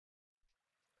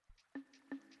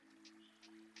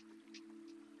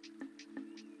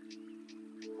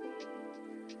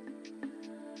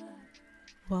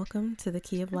Welcome to the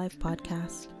Key of Life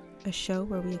podcast, a show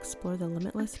where we explore the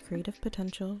limitless creative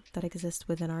potential that exists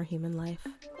within our human life.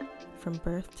 From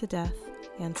birth to death,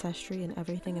 ancestry, and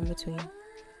everything in between,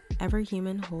 every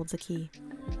human holds a key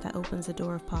that opens a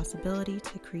door of possibility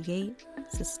to create,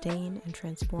 sustain, and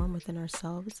transform within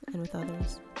ourselves and with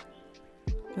others.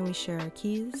 When we share our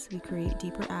keys, we create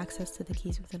deeper access to the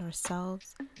keys within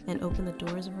ourselves and open the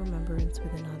doors of remembrance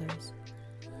within others.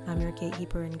 I'm your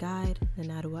gatekeeper and guide,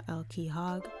 Nanadua El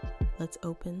Kihog. Let's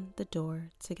open the door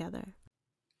together.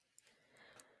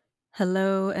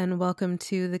 Hello and welcome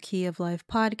to the Key of Life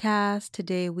podcast.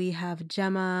 Today we have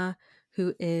Gemma,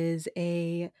 who is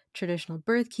a traditional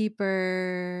birth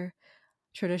keeper,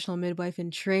 traditional midwife in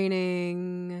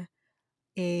training,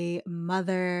 a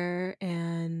mother,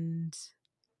 and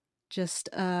just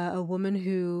a woman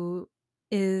who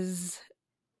is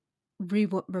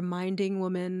reminding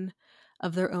women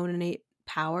of their own innate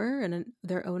power and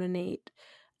their own innate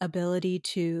ability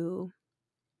to,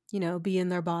 be in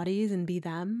their bodies and be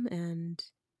them. And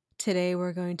today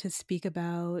we're going to speak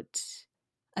about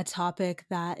a topic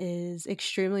that is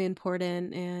extremely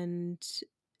important and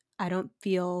I don't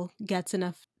feel gets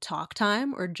enough talk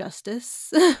time or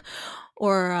justice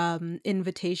or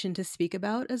invitation to speak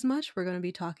about as much. We're going to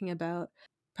be talking about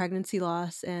pregnancy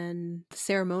loss and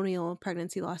ceremonial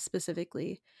pregnancy loss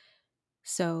specifically.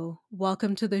 So,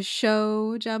 welcome to the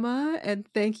show, Gemma, and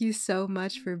thank you so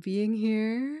much for being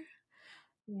here.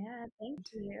 Yeah, thank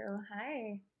you.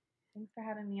 Hi. Thanks for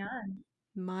having me on.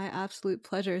 My absolute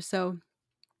pleasure. So,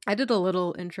 I did a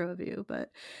little intro of you, but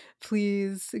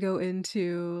please go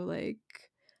into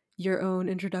your own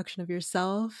introduction of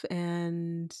yourself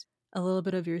and a little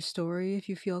bit of your story if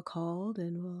you feel called,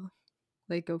 and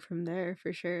we'll go from there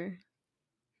for sure.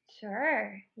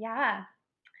 Sure. Yeah.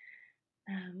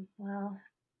 Well,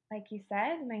 like you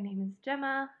said, my name is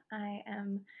Gemma. I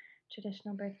am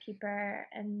traditional birth keeper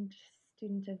and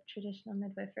student of traditional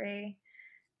midwifery,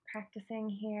 practicing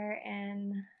here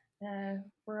in the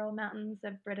rural mountains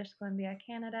of British Columbia,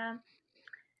 Canada.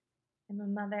 I'm a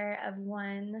mother of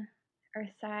one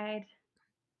Earthside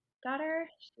daughter.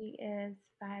 She is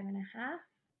 5.5.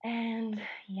 And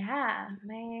yeah,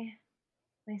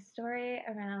 my story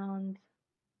around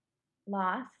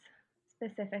loss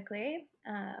specifically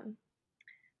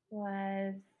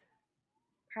was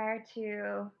prior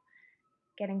to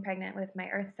getting pregnant with my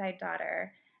Earthside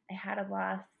daughter. I had a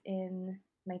loss in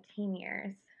my teen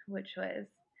years, which was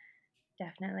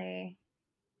definitely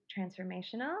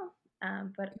transformational,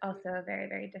 but also a very,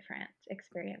 very different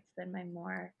experience than my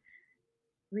more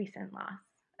recent loss,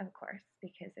 of course,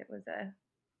 because it was a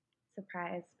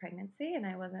surprise pregnancy and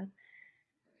I wasn't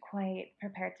quite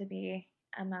prepared to be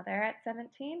a mother at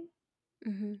 17.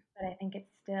 Mm-hmm. But I think it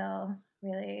still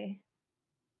really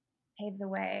paved the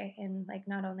way in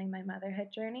not only my motherhood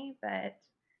journey, but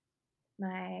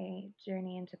my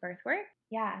journey into birth work.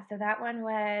 Yeah, so that one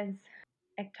was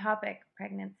ectopic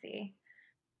pregnancy,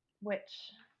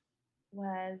 which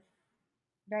was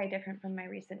very different from my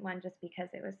recent one just because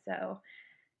it was so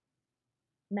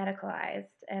medicalized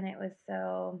and it was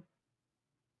so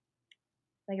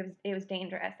it was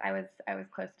dangerous. I was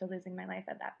close to losing my life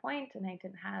at that point and I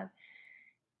didn't have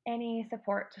any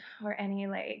support or any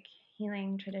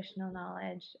healing traditional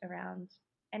knowledge around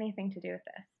anything to do with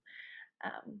this.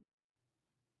 Um,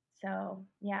 so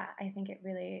yeah, I think it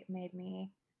really made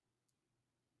me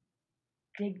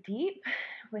dig deep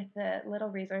with the little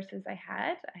resources I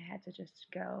had. I had to just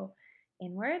go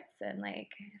inwards and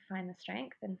find the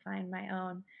strength and find my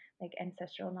own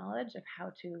ancestral knowledge of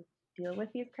how to deal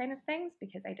with these kind of things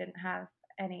because I didn't have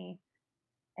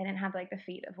the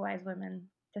feet of wise women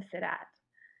to sit at.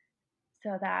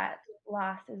 So that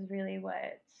loss is really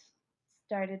what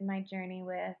started my journey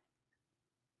with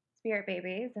spirit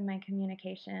babies and my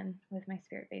communication with my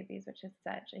spirit babies, which is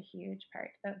such a huge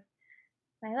part of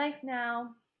my life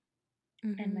now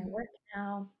and my Mm-hmm. work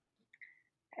now.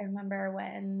 I remember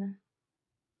when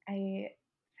I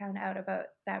found out about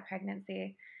that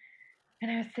pregnancy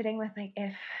and I was sitting with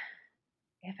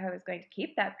if I was going to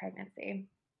keep that pregnancy.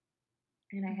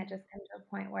 And I had just come to a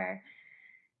point where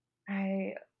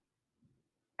I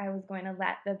I was going to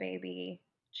let the baby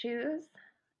choose.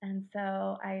 And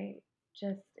so I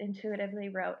just intuitively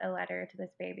wrote a letter to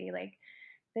this baby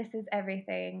this is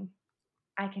everything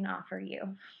I can offer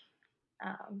you.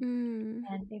 Mm-hmm.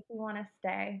 And if you want to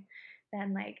stay,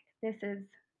 then this is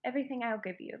everything I'll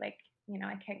give you. I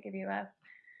can't give you a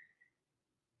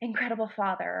incredible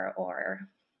father or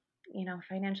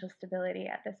financial stability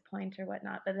at this point or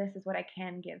whatnot, but this is what I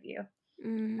can give you.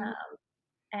 Mm-hmm.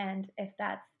 And if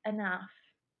that's enough,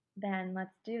 then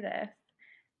let's do this.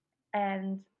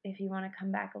 And if you want to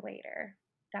come back later,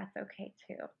 that's okay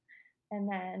too. And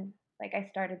then like I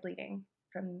started bleeding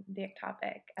from the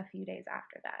ectopic a few days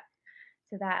after that.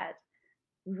 So that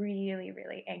really,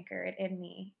 really anchored in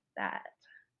me that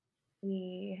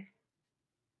we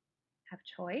have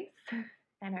choice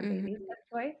and our babies Mhm.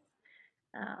 have choice.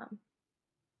 Um,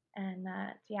 and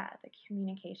that, yeah, the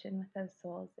communication with those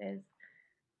souls is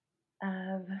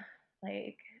of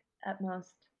like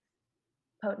utmost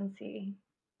potency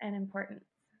and importance.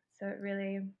 So it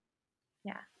really,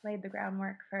 yeah, laid the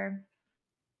groundwork for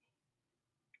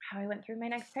how I went through my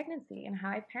next pregnancy and how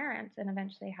I parent and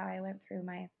eventually how I went through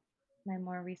my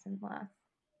more recent loss.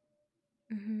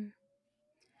 Mhm.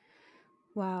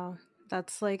 Wow.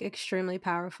 That's like extremely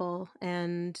powerful.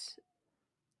 And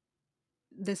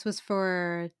this was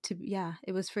for to yeah,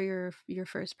 it was for your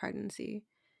first pregnancy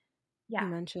you Yeah.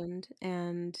 mentioned.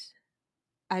 And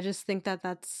I just think that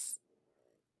that's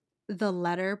the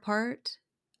letter part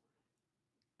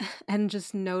and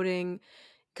just noting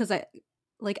cuz I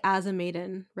like as a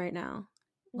maiden right now,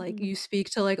 like Hmm. you speak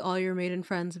to like all your maiden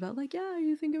friends about like, yeah,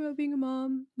 you think about being a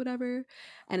mom, whatever.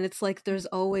 And it's like there's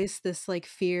always this like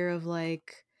fear of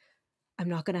like I'm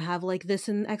not gonna have like this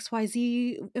and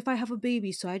XYZ if I have a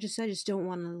baby. So I just don't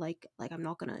wanna like I'm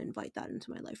not gonna invite that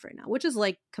into my life right now, which is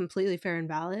like completely fair and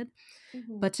valid.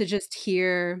 Hmm. But to just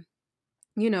hear,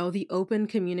 the open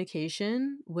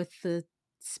communication with the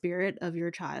spirit of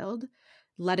your child,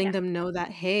 letting Yeah. them know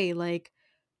that, hey, like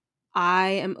I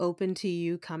am open to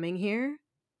you coming here.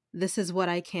 This is what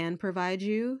I can provide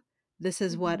you. This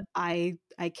is what Hmm. I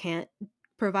can't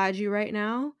provide you right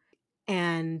now,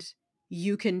 and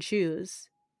you can choose.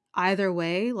 Either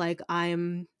way, like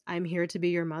I'm here to be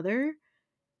your mother,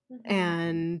 Hmm.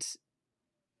 and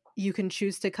you can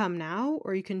choose to come now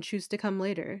or you can choose to come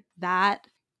later. That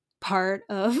part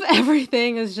of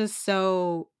everything is just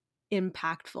so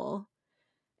impactful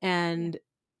Yeah. and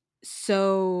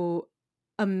so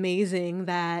amazing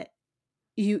that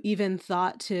you even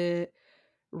thought to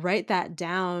write that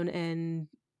down and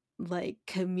like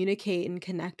communicate and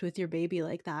connect with your baby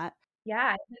like that.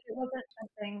 Yeah. It wasn't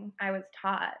something I was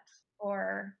taught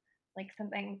or like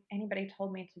something anybody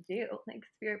told me to do. Like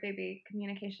spirit baby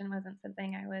communication wasn't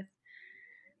something I was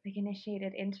like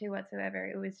initiated into whatsoever.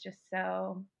 It was just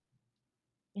so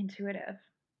intuitive.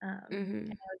 And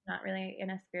Mhm. I was not really in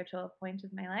a spiritual point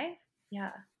of my life.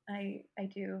 Yeah, I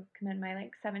do commend my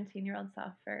like 17-year-old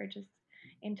self for just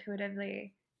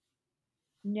intuitively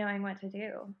knowing what to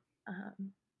do,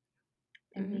 um,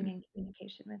 and being Mhm. in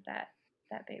communication with that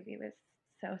baby was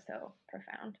so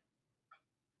profound.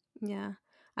 Yeah.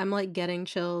 I'm like getting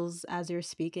chills as you're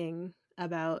speaking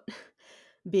about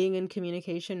being in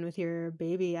communication with your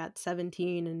baby at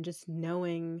 17 and just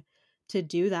knowing to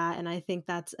do that. And I think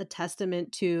that's a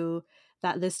testament to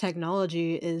that this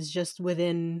technology is just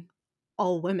within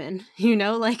all women,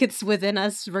 like it's within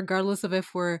us regardless of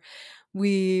if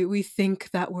we think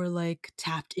that we're like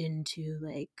tapped into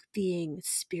like being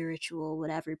spiritual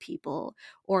whatever people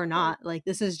or Totally. not. Like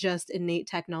this is just innate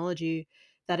technology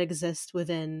that exists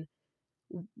within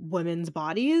women's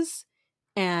bodies.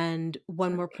 And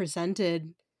when we're Totally.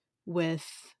 presented with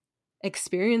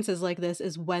experiences like this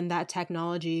is when that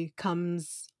technology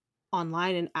comes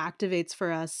online and activates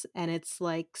for us. And it's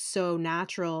like so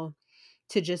natural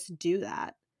to just do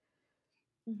that.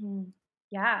 Hmm.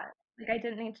 Yeah, like I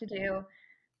didn't need to do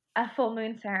a full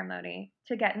moon ceremony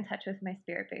to get in touch with my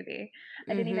spirit baby.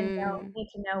 I didn't even Mhm. need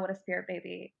to know what a spirit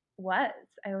baby was.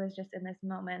 I was just in this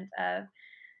moment of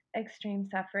extreme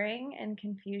suffering and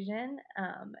confusion,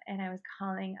 and I was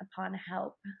calling upon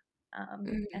help,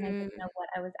 and I didn't Mhm. know what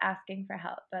I was asking for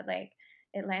help, but like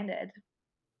it landed.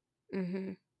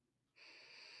 Mhm.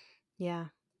 Yeah.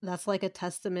 That's like a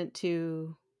testament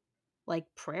to like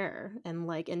prayer and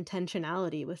like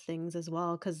intentionality with things as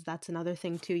well, because that's another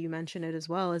thing too, you mentioned it as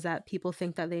well, is that people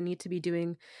think that they need to be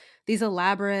doing these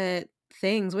elaborate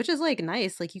things, which is like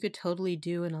nice. Like you could totally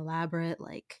do an elaborate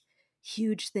like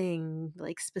huge thing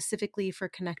like specifically for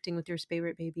connecting with your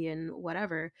favorite baby and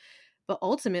whatever. But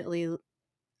ultimately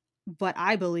what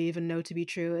I believe and know to be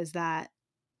true is that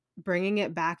bringing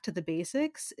it back to the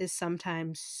basics is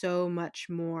sometimes so much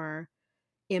more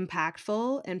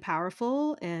impactful and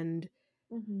powerful, and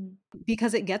Hmm.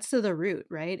 because it gets to the root,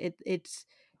 right?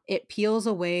 It peels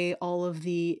away all of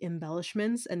the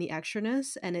embellishments and the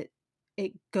extraness, and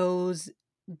it goes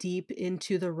deep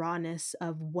into the rawness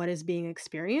of what is being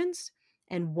experienced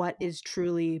and what is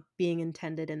truly being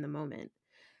intended in the moment.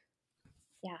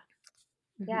 Yeah,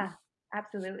 Mhm. yeah,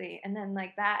 absolutely. And then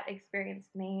like that experience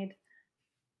made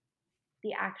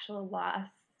the actual loss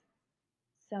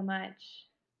so much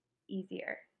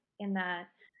easier in that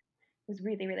was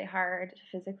really, really hard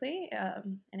physically,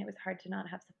 and it was hard to not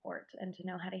have support and to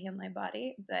know how to heal my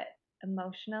body. But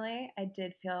emotionally, I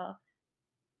did feel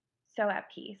so at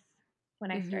peace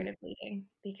when I Mhm. started bleeding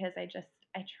because I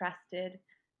trusted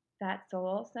that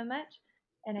soul so much,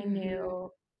 and Mhm.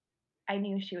 I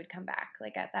knew she would come back.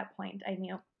 Like at that point, I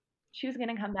knew she was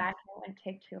going to come back, and it wouldn't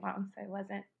take too long, so I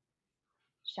wasn't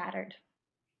shattered.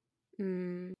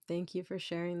 Thank you for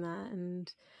sharing that.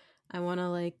 And I want to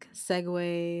like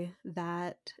segue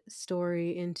that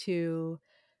story into,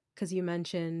 because you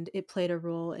mentioned it played a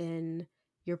role in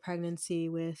your pregnancy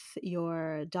with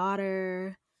your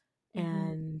daughter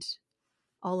Hmm. and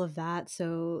all of that.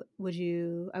 So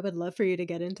I would love for you to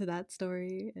get into that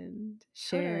story and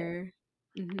Totally. share.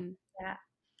 Mhm. Yeah.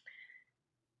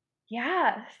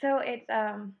 Yeah. So it's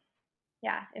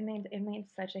yeah, it made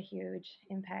such a huge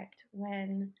impact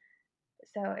when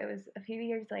so it was a few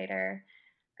years later.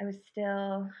 I was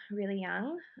still really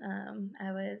young.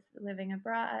 I was living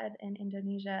abroad in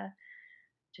Indonesia,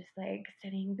 just like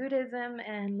studying Buddhism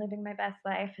and living my best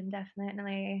life, and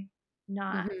definitely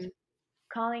not Mhm.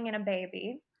 calling in a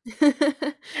baby.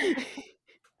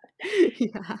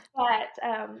 Yeah. But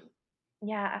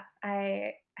yeah,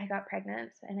 I got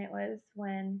pregnant, and it was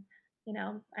when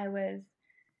I was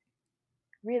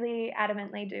really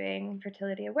adamantly doing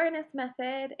fertility awareness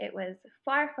method. It was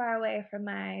far, far away from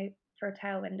my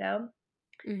fertile window.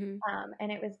 Mhm.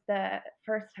 And it was the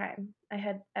first time I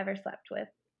had ever slept with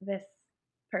this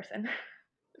person.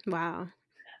 Wow.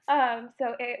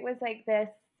 So it was like this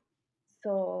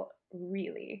soul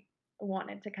really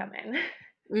wanted to come in.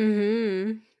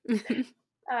 Mhm.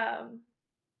 um,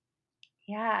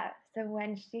 yeah. So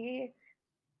when she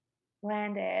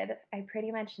landed, I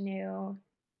pretty much knew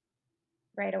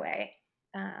right away.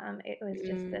 It was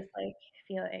just this Mm. like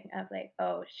feeling of like,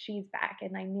 oh, she's back.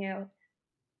 And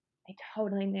I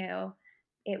totally knew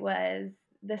it was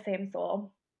the same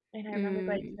soul. And I remember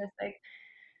going to Mm. this like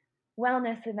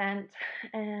wellness event,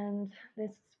 and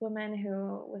this woman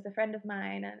who was a friend of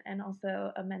mine and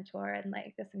also a mentor and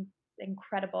like this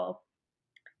incredible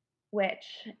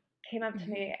witch came up to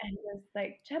Mhm. me and was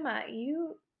like, Gemma,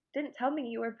 you didn't tell me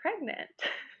you were pregnant.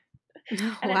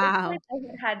 And at this Wow. point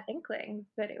I had inklings,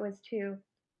 but it was too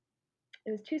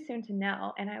soon to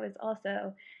know. And I was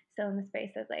also still in the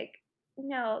space of like,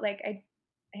 no, like it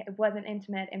wasn't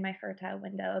intimate in my fertile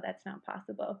window. That's not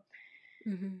possible.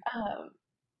 Mhm. Um,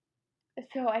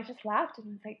 so I just laughed and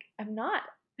was like, I'm not.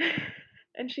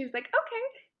 And she's like, okay.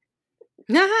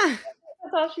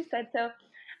 That's all she said. So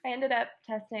I ended up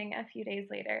testing a few days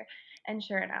later, and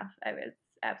sure enough, I was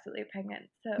absolutely pregnant.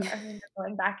 So I remember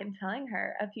going back and telling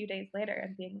her a few days later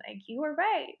and being like, you were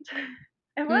right.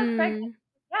 I was pregnant. Mm.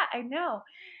 Yeah, I know.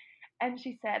 And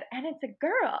she said, and it's a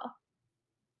girl.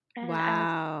 And I was like,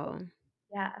 Wow.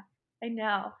 yeah, I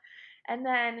know. And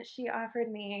then she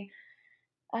offered me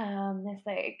this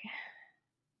like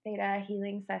theta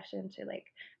healing session to like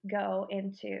go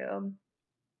into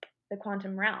the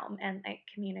quantum realm and like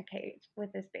communicate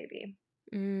with this baby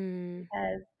Mm.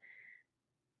 because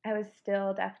I was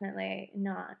still definitely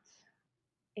not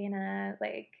in a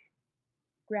like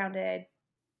grounded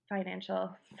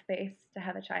financial space to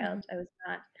have a child. Mhm. I was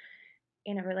not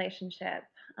in a relationship.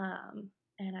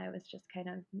 And I was just kind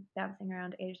of bouncing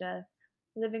around Asia,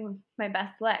 living my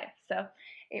best life. So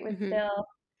it was Mhm. still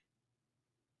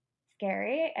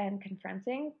scary and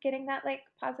confronting getting that like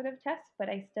positive test, but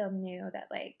I still knew that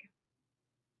like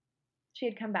she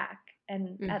had come back.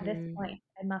 And at this Mhm. point,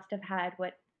 I must have had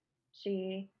what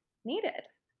she needed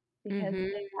because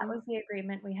that Mhm. was the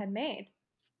agreement we had made.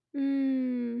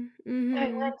 Mm. So I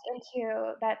Mhm. went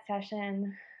into that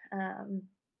session um,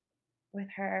 with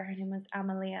her. Her name was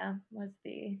Amalia, was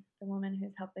the woman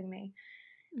who's helping me.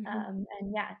 Mhm.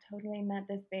 And yeah, totally met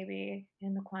this baby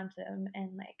in the quantum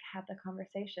and like had the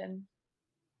conversation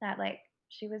that like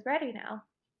she was ready now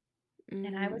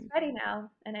and I was Mm. ready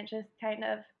now. And it just kind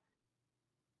of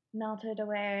melted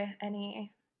away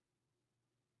any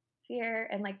fear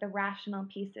and like the rational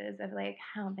pieces of like,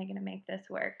 how am I going to make this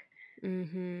work?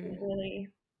 Didn't Mhm. really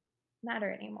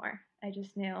matter anymore. I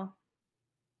just knew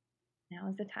now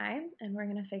is the time and we're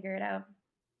going to figure it out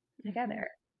Mhm. together.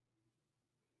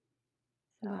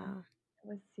 So Wow. it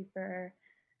was super,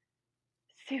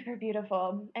 super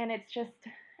beautiful. And it's just,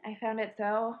 I found it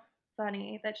so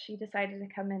funny that she decided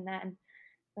to come in then,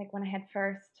 like when I had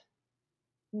first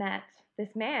met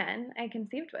this man I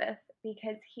conceived with,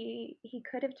 because he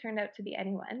could have turned out to be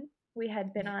anyone. We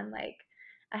had been on like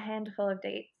a handful of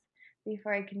dates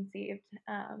before I conceived,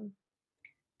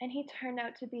 and he turned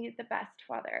out to be the best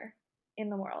father in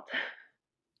the world.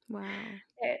 Wow.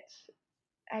 It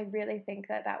I really think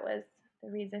that that was the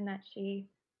reason that she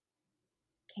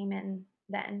came in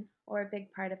then, or a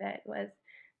big part of it was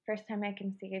first time I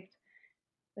conceived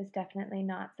was definitely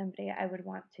not somebody I would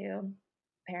want to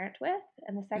parent with.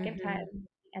 And the second time Mhm.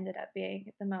 he ended up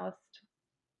being the most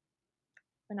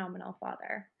phenomenal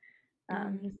father.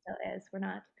 Mm. He still is. We're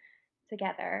not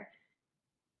together,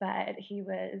 but he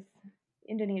was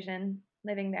Indonesian,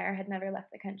 living there, had never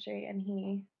left the country, and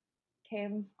he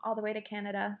came all the way to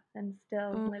Canada and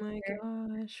still Oh lives my here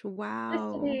gosh.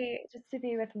 Wow. just to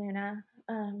be with Luna,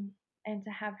 and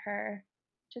to have her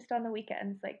just on the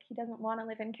weekends. Like he doesn't want to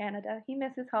live in Canada. He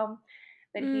misses home,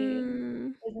 but he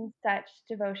Mm. is in such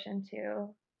devotion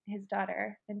to his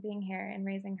daughter and being here and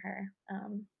raising her,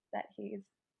 that he's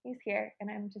here, and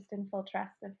I'm just in full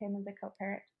trust of him as a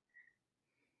co-parent.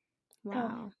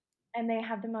 So, Wow. and they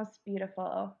have the most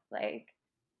beautiful, like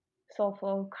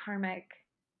soulful, karmic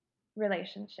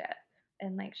relationship,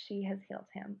 and like she has healed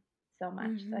him so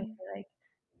much. So I Mhm. feel like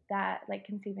that, like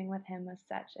conceiving with him was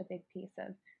such a big piece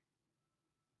of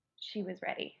she was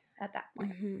ready at that point.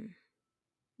 Mhm.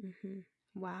 Mhm.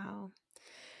 Wow.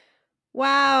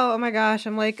 Wow. Oh my gosh.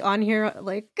 I'm like on here,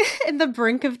 like in the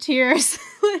brink of tears,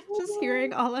 like, just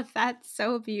hearing Mhm. all of that.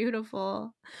 So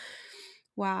beautiful.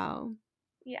 Wow.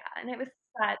 Yeah, and it was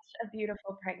such a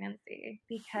beautiful pregnancy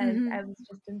because I Mhm. was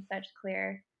just in such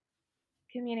clear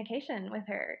communication with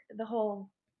her the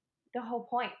whole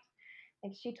point.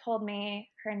 Like she told me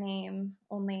her name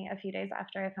only a few days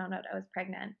after I found out I was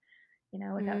pregnant,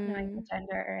 without knowing the Mm.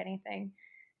 gender or anything.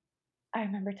 I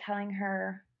remember telling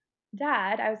her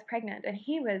dad I was pregnant, and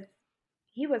he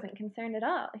wasn't concerned at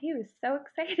all. He was so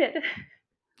excited.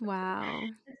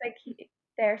 Wow. It's like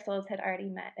their souls had already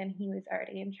met, and he was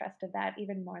already entrusted that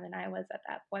even more than I was at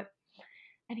that point.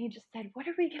 And he just said, "What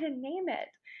are we gonna name it?"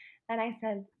 And I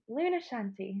said, "Luna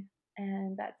Shanti,"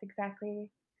 and that's exactly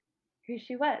who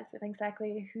she was and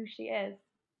exactly who she is.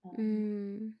 Um,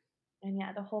 Mm. and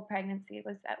yeah, the whole pregnancy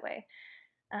was that way.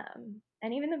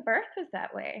 And even the birth was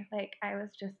that way. Like I was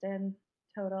just in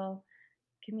total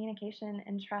communication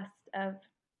and trust of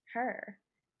her.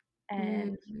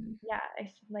 And Mm. yeah,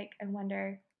 I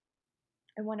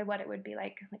wonder what it would be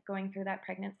like going through that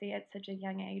pregnancy at such a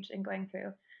young age and going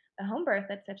through a home birth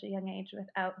at such a young age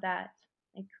without that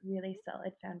like really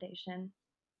solid foundation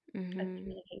of Mhm.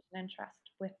 communication and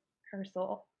trust with her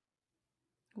soul.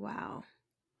 Wow.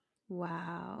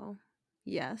 Wow.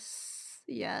 Yes.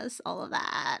 Yes, all of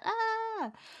that.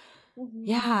 Ah. Hmm.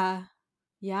 Yeah.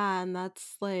 Yeah, and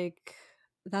that's like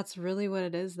that's really what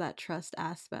it is, that trust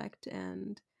aspect,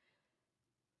 and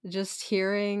just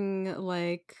hearing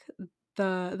like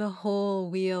the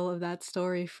whole wheel of that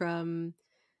story from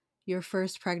your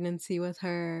first pregnancy with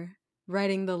her,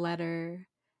 writing the letter,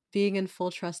 being in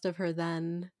full trust of her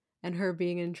then, and her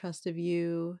being in trust of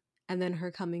you, and then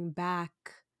her coming back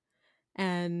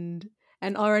and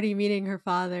already meeting her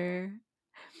father,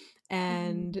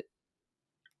 Hmm. and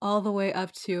all the way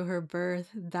up to her birth,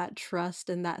 that trust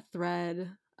and that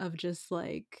thread of just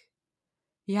like,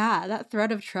 yeah, that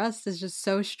thread of trust is just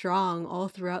so strong all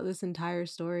throughout this entire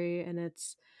story. And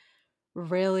it's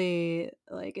really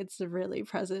like, it's really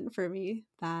present for me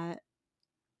that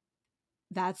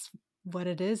that's what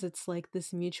it is. It's like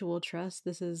this mutual trust.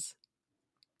 This is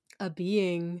a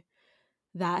being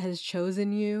that has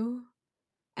chosen you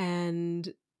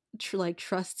and like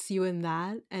trusts you in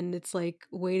that, and it's like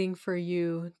waiting for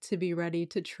you to be ready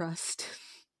to trust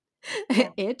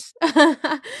Yeah, it.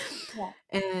 yeah.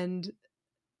 And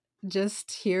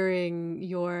just hearing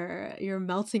your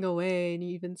melting away, and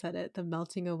you even said it, the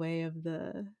melting away of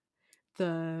the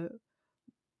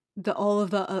all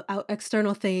of the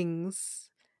external things,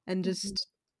 and Hmm. just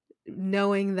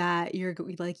knowing that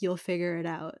like you'll figure it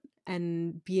out,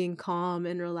 and being calm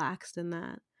and relaxed in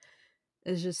that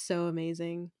is just so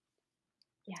amazing.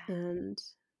 Yeah, And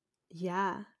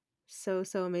yeah, so,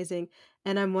 so amazing.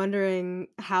 And I'm wondering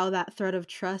how that thread of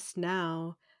trust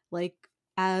now, like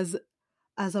as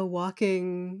a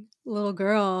walking little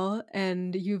girl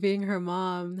and you being her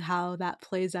mom, how that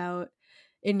plays out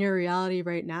in your reality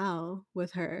right now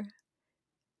with her.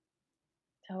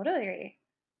 totally.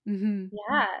 Mhm.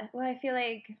 Yeah. Well, I feel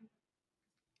like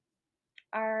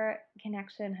our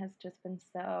connection has just been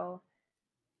so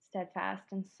steadfast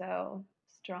and so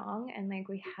strong, and like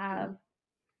we have Mhm.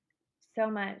 so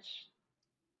much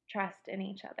trust in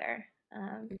each other.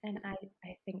 And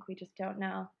I think we just don't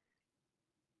know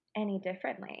any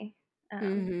differently.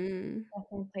 Mhm.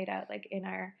 Definitely played out like in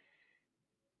our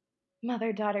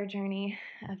mother daughter journey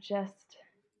of just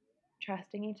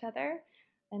trusting each other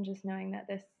and just knowing that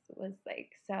this was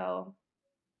like so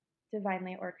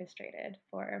divinely orchestrated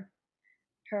for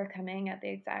her coming at the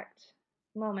exact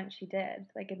moment she did,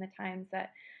 like in the times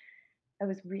that I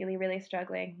was really, really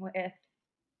struggling with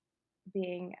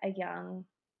being a young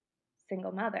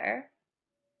single mother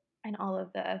and all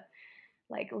of the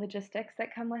like logistics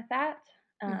that come with that.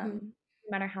 Mhm. No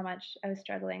matter how much I was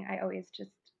struggling,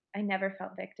 I never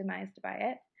felt victimized by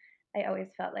it. I always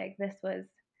felt like this was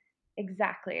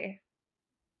exactly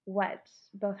what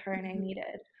both her and I Mhm.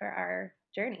 needed for our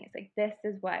journeys. Like, this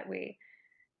is what we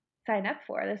signed up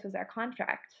for. This was our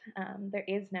contract. There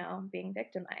is no being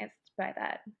victimized by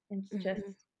that. It's just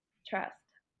Mhm. trust.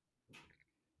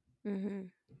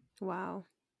 Mhm. Wow.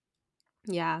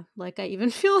 Yeah, like, I even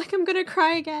feel like I'm gonna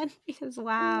cry again because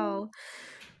Mm. wow.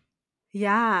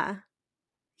 Yeah.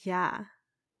 Yeah.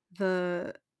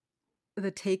 The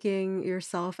the taking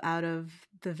yourself out of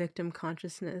the victim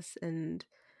consciousness and,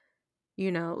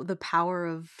 the power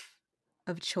of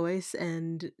choice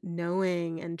and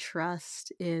knowing and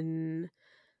trust in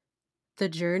the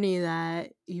journey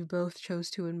that you both chose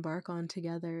to embark on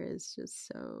together is just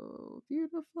so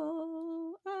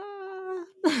beautiful. Ah.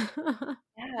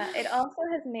 Yeah, it also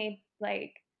has made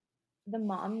like the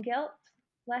mom guilt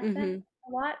lessen Mhm.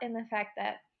 a lot in the fact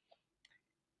that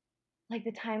like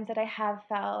the times that I have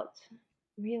felt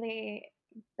really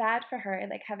bad for her,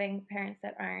 like having parents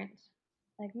that aren't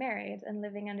like married and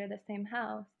living under the same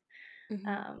house. Mhm.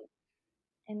 Um,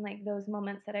 and like those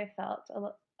moments that I felt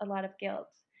a lot of guilt,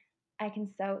 I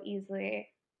can so easily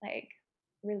like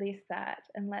release that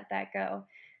and let that go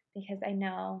because I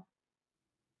know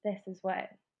this is what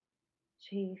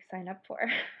she signed up for.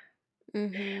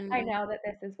 I Mhm. know that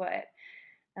this is what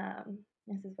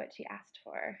she asked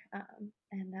for,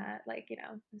 and that like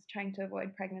was trying to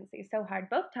avoid pregnancy so hard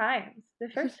both times. The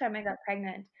first time I got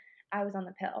pregnant, I was on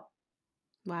the pill,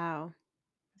 Wow.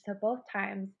 so both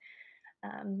times,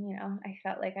 I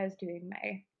felt like I was doing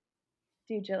my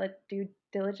due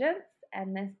diligence,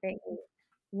 and this baby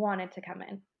wanted to come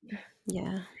in.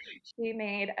 Yeah. She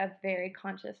made a very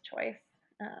conscious choice,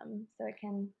 so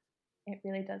it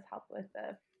really does help with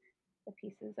the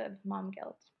pieces of mom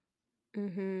guilt.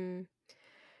 Mhm.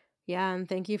 Yeah, and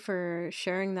thank you for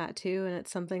sharing that too, and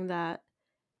it's something that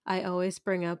I always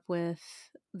bring up with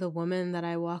the woman that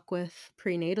I walk with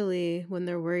prenatally when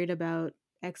they're worried about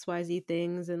XYZ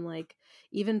things and like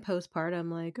even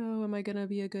postpartum, like, oh, am I gonna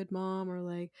be a good mom? Or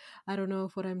like, I don't know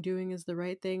if what I'm doing is the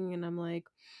right thing. And I'm like,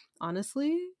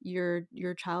 honestly, your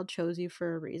child chose you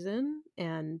for a reason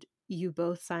and you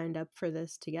both signed up for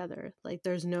this together. Like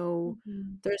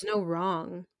Mhm. there's no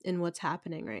wrong in what's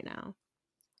happening right now.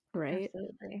 Right.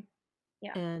 Absolutely,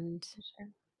 yeah, And for sure.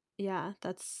 yeah,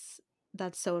 that's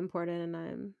so important and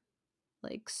I'm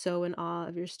like so in awe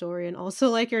of your story and also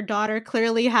like your daughter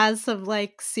clearly has some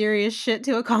like serious shit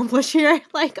to accomplish here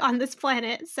like on this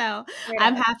planet. So Straight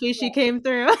I'm up, happy she yeah. came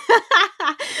through.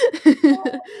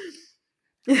 Yeah,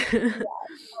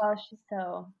 well,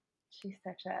 she's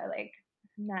such a, like,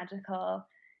 magical,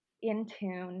 in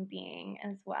tune being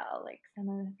as well, like, some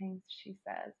of the things she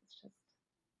says, it's just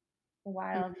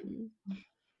wild. Mhm.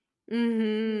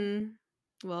 Mhm.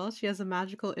 Well, she has a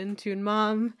magical in tune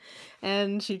mom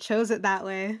and she chose it that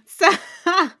way. So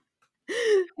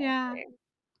yeah. Exactly,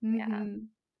 yeah. Mhm.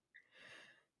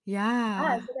 Yeah,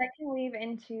 Yeah. so that can weave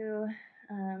into,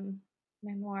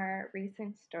 my more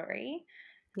recent story.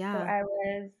 So Yeah. I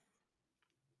was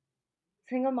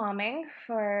single momming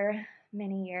for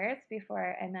many years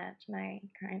before I met my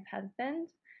current husband,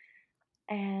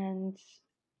 and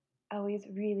always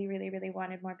really, really, really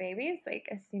wanted more babies, like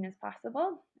as soon as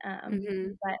possible.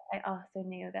 Mhm. But I also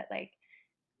knew that like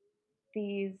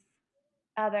these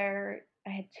I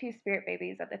had two spirit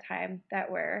babies at the time that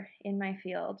were in my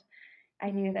field.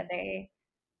 I knew that Mm. they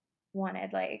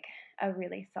wanted like a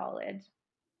really solid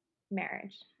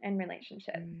marriage and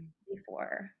relationship Mm.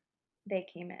 before they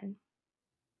came in.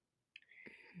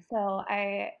 So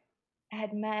I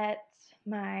had met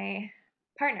my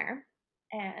partner,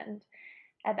 and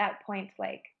at that point,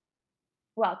 like,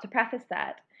 well, to preface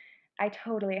that, I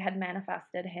totally had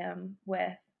manifested him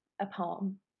with a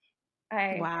poem.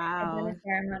 I had done a Wow.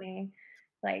 ceremony,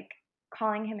 like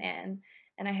calling him in,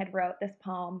 and I had wrote this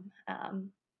poem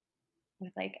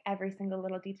with like every single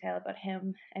little detail about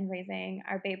him and raising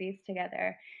our babies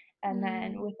together. And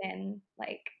then Mm. within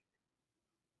like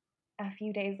a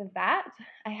few days of that,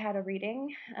 I had a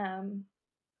reading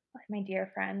with my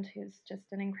dear friend who's just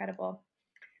an incredible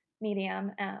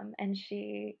medium, and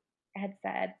she had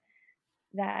said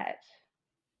that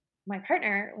my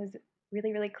partner was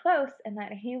really, really close and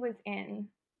that he was in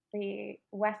the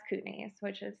West Kootenays,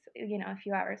 which is, a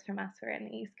few hours from us. We're in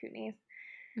the East Kootenays.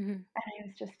 Mhm. And I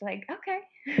was just like, okay.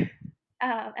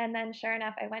 And then sure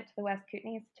enough, I went to the West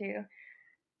Kootenays to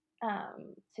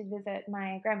visit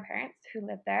my grandparents who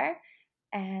lived there.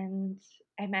 and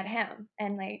I met him,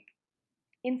 and like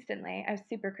instantly, I was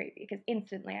super creepy because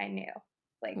instantly I knew,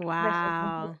 like, this was my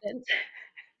Wow. husband.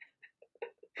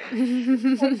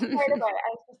 Like, right away, I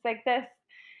was just like,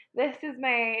 this is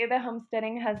the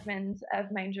homesteading husband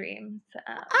of my dreams.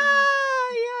 Ah,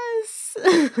 yes.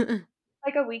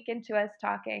 Like a week into us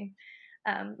talking,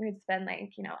 we'd spend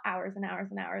like, hours and hours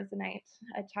and hours a night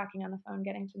talking on the phone,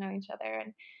 getting to know each other.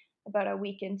 And about a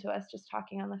week into us just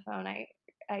talking on the phone,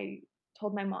 I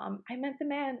told my mom, I met the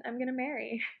man I'm gonna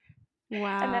marry.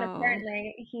 And then Wow.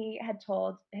 apparently he had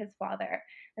told his father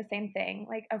the same thing,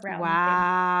 like around the same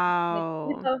like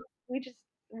Wow.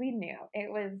 we knew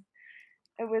it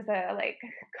was a like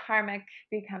karmic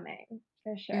becoming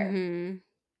for sure. Mhm.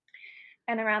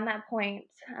 And around that point,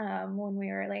 when we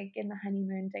were like in the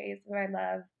honeymoon days where I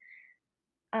love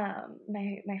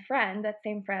my friend, that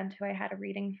same friend who I had a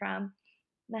reading from,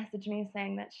 messaged me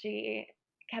saying that she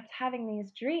kept having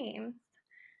these dreams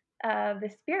of the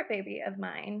spirit baby of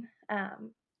mine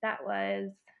that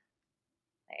was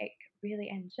like really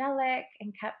angelic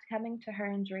and kept coming to her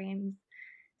in dreams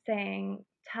saying,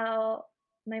 "Tell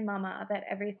my mama that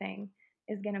everything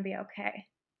is going to be okay."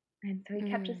 And so he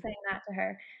kept just Mm. saying that to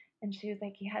her. And she was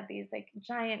like, he had these like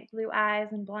giant blue eyes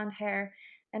and blonde hair.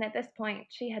 And at this point,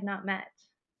 she had not met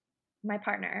my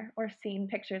partner or seen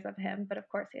pictures of him. But of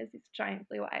course, he has these giant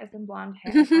blue eyes and blonde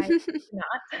hair. And I do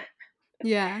not.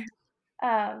 Yeah.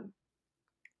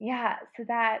 Yeah, so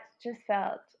that just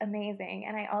felt amazing.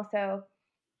 And I also,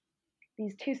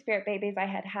 these two spirit babies I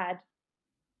had had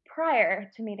prior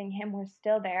to meeting him were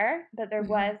still there, but there Mhm.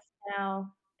 was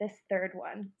now this third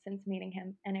one since meeting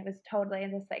him. And it was totally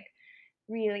this like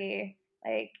really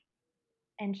like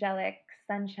angelic,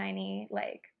 sunshiny,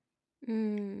 like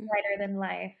Mm. brighter than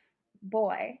life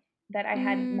boy that I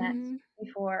hadn't met Mm.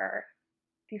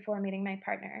 before meeting my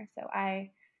partner. So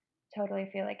I totally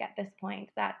feel like at this point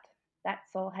that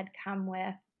soul had come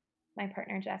with my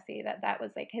partner Jesse, that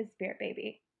was like his spirit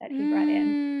baby that he brought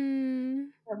in.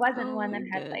 Mm. It wasn't Oh one that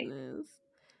my had like goodness.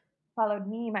 followed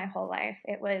me my whole life.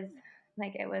 It was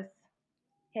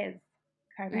his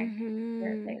karmic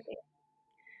spirit Mhm. baby.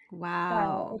 So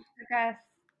Wow. it took us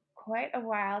quite a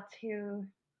while to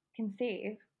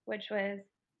conceive, which was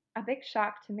a big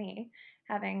shock to me,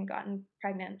 having gotten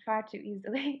pregnant far too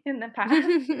easily in the past.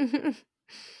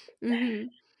 Mhm.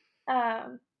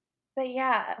 Um, but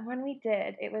yeah, when we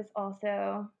did, it was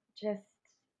also just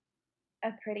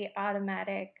a pretty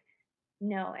automatic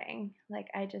knowing. Like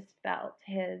I just felt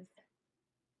his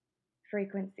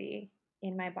frequency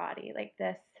in my body, like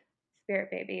this spirit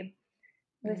baby.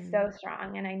 It was Mm. so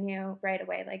strong, and I knew right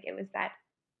away, like it was that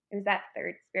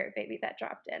third spirit baby that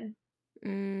dropped in.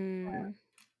 Mm.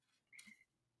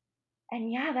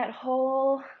 And yeah, that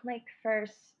whole like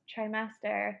first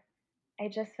trimester, I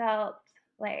just felt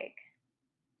like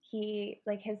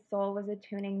his soul was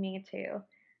attuning me to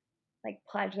like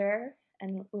pleasure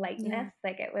and Yeah. lightness.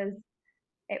 Like it was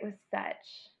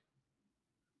such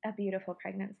a beautiful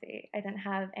pregnancy. I didn't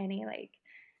have any like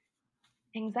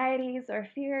anxieties or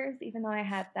fears, even though I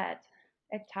had that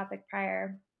ectopic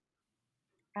prior.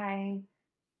 I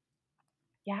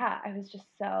Yeah, I was just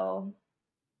so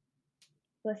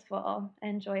blissful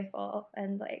and joyful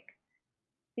and like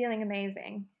feeling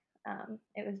amazing.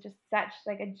 It was just such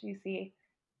like a juicy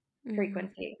Mm.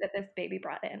 frequency that this baby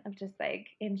brought in of just like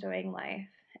enjoying life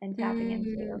and tapping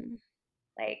into Mm.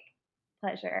 like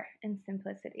pleasure and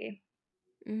simplicity.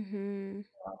 Mhm.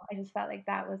 So I just felt like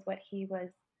that was what he was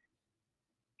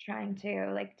trying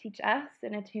to like teach us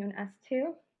and attune us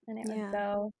to, and it was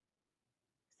Yeah.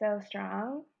 so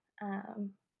strong.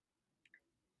 Um,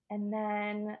 and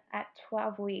then at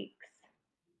 12 weeks,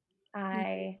 Mhm.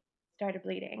 I started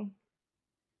bleeding,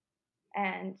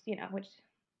 and which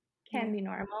can Yeah. be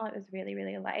normal. It was really,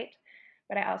 really light.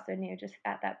 But I also knew just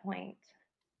at that point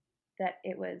that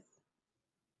it was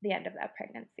the end of that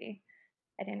pregnancy.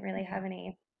 I didn't really Mhm. have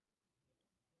any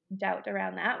doubt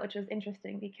around that, which was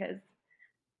interesting because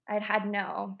I'd had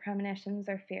no premonitions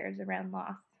or fears around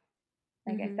loss.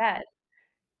 Like I Mhm. said,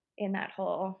 in that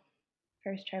whole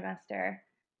first trimester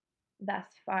thus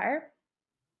far,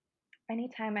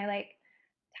 anytime I like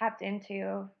tapped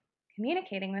into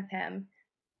communicating with him,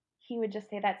 he would just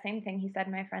say that same thing he said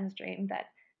in my friend's dream, that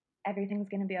everything's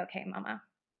going to be okay, mama.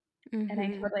 And I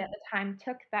Mhm. totally at the time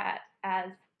took that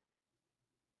as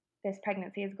this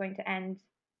pregnancy is going to end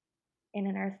in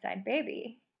an earthside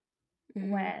baby, Mhm.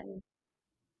 when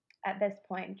at this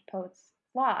point, post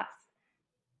loss,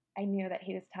 I knew that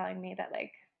he was telling me that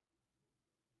like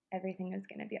everything was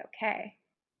going to be okay,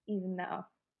 even though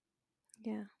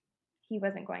Yeah. he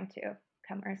wasn't going to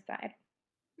come earthside.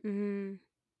 Mhm.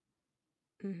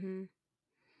 Mhm.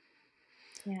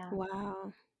 Yeah.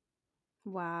 Wow.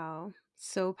 Wow.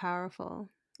 So powerful.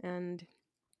 And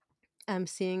I'm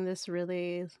seeing this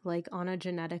really like on a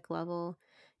genetic level,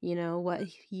 what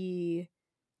he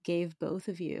gave both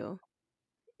of you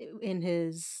in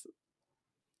his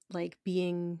like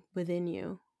being within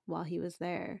you while he was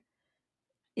there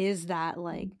is that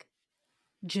like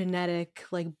genetic,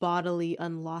 like bodily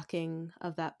unlocking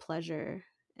of that pleasure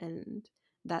and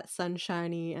that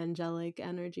sunshiny, angelic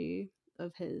energy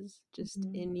of his just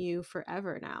Mm-hmm. in you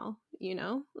forever now,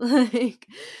 like,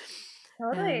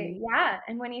 Totally. and Yeah.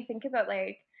 And when you think about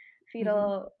like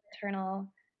mhm, fetal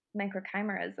maternal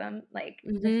microchimerism, like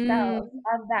the cells mhm,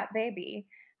 of that baby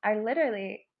are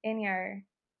literally in your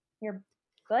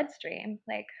bloodstream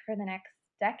like for the next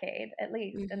decade at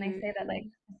least. And they say that like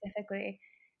mhm, specifically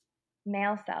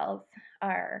male cells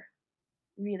are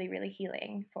really, really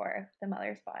healing for the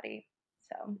mother's body.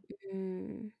 So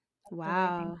mm. I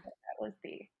totally think Wow. that that was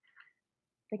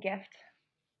the gift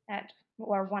that,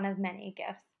 or one of many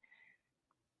gifts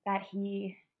that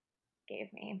he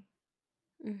gave me.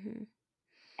 Mhm,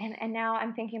 And now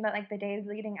I'm thinking about like the days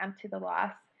leading up to the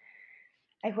loss.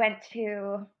 I went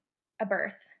to a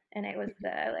birth and it was mhm,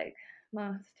 the like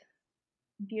most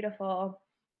beautiful,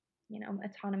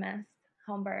 autonomous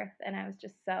home birth, and I was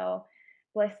just so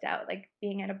blissed out like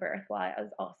being at a birth while I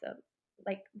was also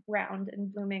like round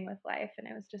and blooming with life, and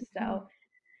it was just mhm, so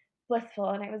blissful,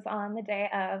 and it was on the day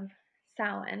of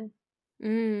Samhain.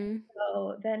 mm,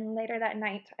 So then later that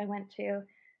night I went to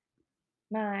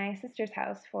my sister's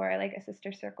house for like a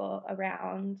sister circle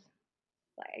around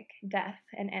like death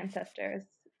and ancestors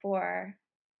for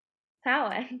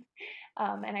Samhain.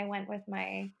 And I went with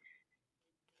my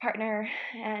partner,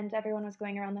 and everyone was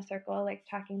going around the circle, like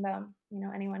talking about,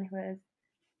 anyone who has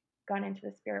gone into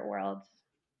the spirit world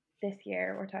this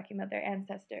year. We're talking about their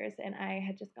ancestors. And I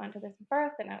had just gone to this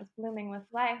birth and I was blooming with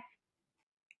life.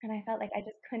 And I felt like I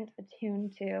just couldn't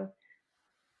attune to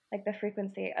like the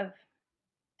frequency of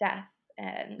death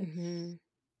and mhm.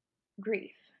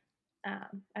 grief.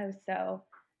 I was so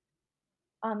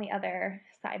on the other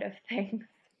side of things.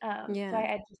 So Yeah.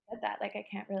 I just said that like I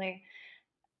can't really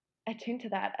attune to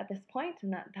that at this point,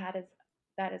 and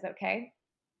that is okay.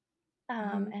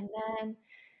 Mhm, And then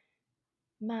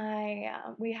my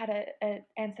we had a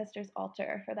ancestors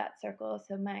altar for that circle,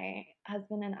 so my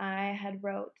husband and I had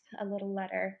wrote a little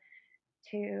letter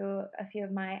to a few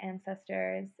of my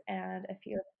ancestors and a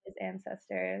few of his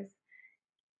ancestors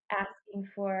asking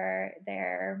for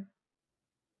their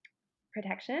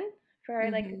protection for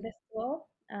like mhm, this school,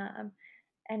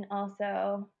 and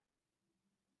also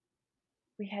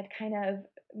we had kind of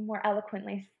more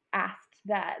eloquently asked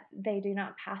that they do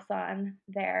not pass on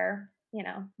their,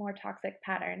 more toxic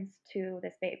patterns to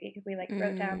this baby, because we like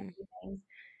wrote down a mm. few things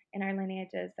in our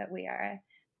lineages that we are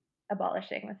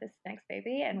abolishing with this next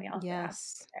baby, and we also asked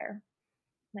Yes. for their,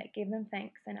 like, gave them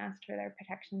thanks and asked for their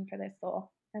protection for this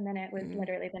soul. And then it was Mm.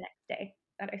 literally the next day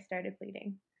that I started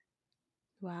bleeding,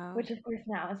 Wow. which of course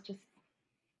now is just,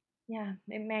 yeah,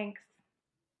 it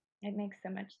makes so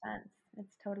much sense.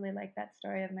 It's totally like that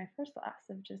story of my first loss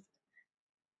of just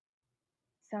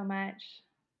so much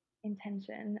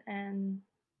intention and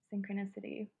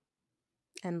synchronicity.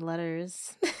 And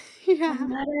letters. And Yeah.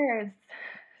 letters.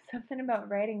 Something about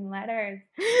writing letters.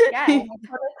 Yeah, and I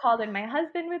totally called in my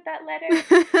husband with that letter.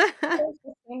 It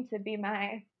just seemed to be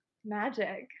my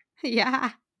magic.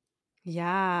 Yeah.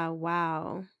 Yeah,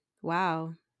 wow.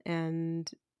 Wow. And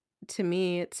to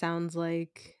me, it sounds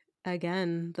like,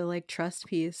 again, the like trust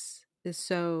piece is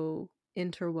so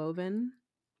interwoven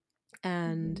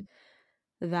and Mhm,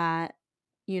 that,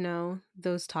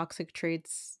 those toxic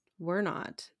traits were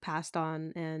not passed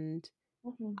on. And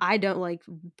mhm. I don't like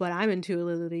what I'm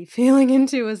intuitively feeling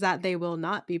into is that they will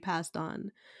not be passed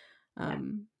on Yeah,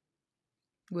 um,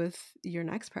 with your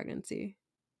next pregnancy.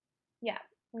 yeah.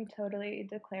 We totally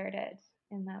declared it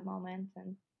in that moment.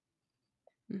 And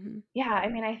Hmm. yeah, I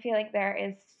mean, I feel like there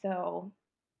is so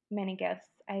many gifts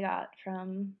I got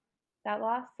from that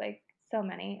loss. Like, so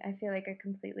many. I feel like I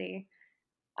completely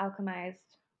alchemized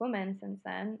woman since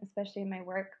then, especially in my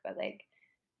work. But like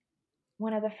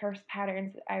one of the first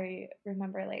patterns I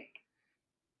remember like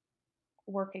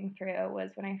working through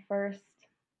was when I first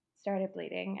started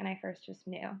bleeding and I first just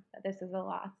knew that this is a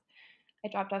loss. I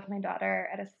dropped off my daughter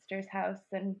at a sister's house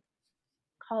and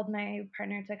called my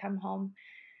partner to come home.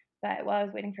 But while I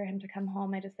was waiting for him to come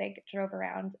home, I just like drove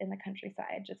around in the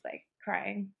countryside, just like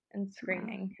crying and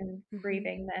Wow. screaming and Hmm.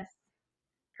 grieving this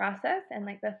process. And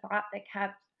like the thought that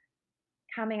kept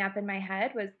coming up in my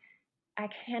head was, I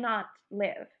cannot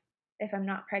live if I'm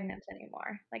not pregnant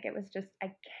anymore. Like it was just,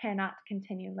 I cannot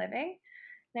continue living.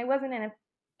 And I wasn't in a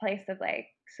place of like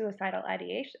suicidal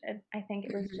ideation. I think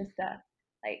it was Mhm. just a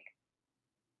like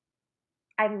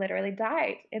I literally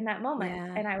died in that moment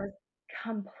Yeah. and I was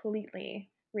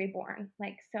completely reborn.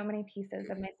 Like so many pieces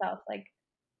of myself like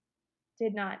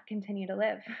did not continue to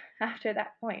live after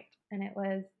that point. And it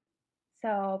was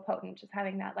so potent just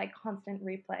having that like constant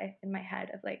replay in my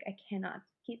head of like I cannot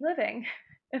keep living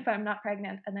if I'm not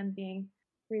pregnant and then being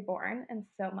reborn and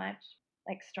so much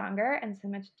like stronger and so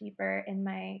much deeper in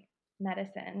my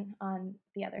medicine on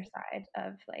the other side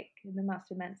of like the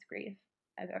most immense grief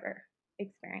I've ever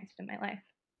experienced in my life.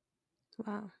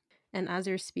 Wow. And as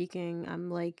you're speaking, I'm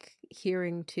like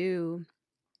hearing too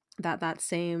that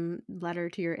same letter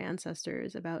to your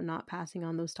ancestors about not passing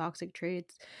on those toxic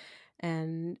traits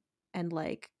and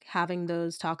like having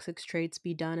those toxic traits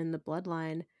be done in the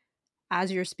bloodline.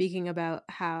 As you're speaking about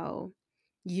how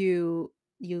you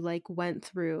like went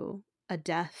through a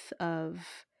death of,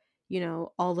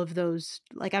 all of those,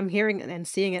 like I'm hearing and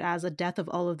seeing it as a death of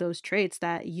all of those traits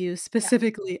that you Yeah.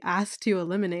 specifically asked to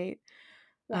eliminate.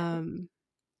 Yeah. um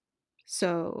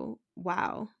so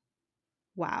wow.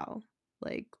 Wow.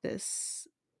 Like this,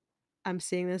 I'm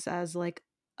seeing this as like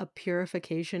a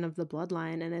purification of the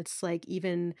bloodline, and it's like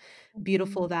even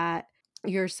beautiful Mhm. that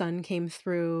your son came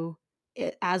through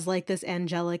it as like this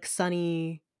angelic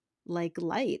sunny like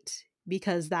light,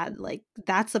 because that like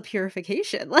that's a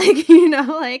purification. Like,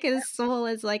 like his soul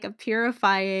is like a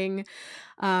purifying,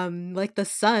 like the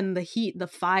sun, the heat, the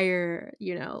fire,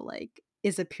 like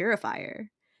is a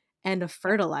purifier and a Yeah.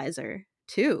 fertilizer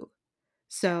too.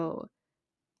 Yeah. So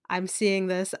I'm seeing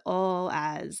this all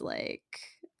as like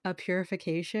a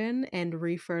purification and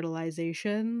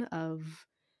refertilization of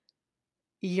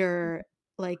your,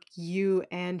 like you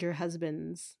and your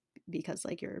husband's, because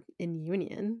like you're in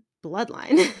union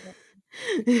bloodline.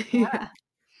 Yeah. Yeah.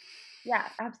 Yeah,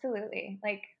 absolutely.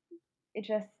 Like it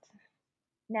just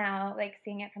now, like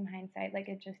seeing it from hindsight, like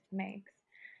it just makes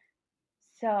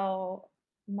so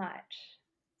much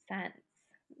sense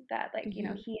that like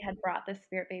Mhm. he had brought this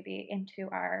spirit baby into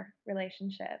our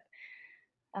relationship,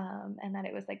 and that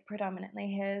it was like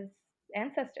predominantly his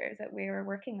ancestors that we were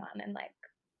working on and like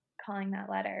calling that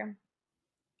letter.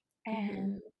 Mhm.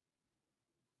 And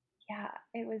yeah,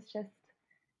 it was just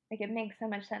like it makes so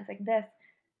much sense, like this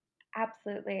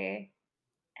absolutely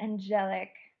angelic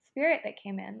spirit that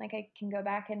came in. Like I can go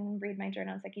back and read my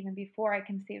journals, like even before I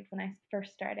conceived, when I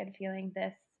first started feeling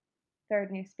this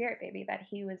third new spirit baby, that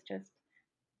he was just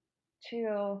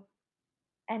too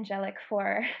angelic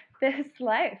for this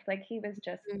life. Like he was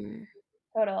just Mhm.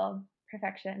 total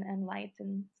perfection and light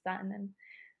and sun. And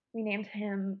we named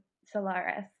him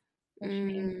Solaris, which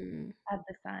means Mm. of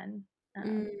the sun.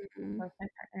 Mm. Both my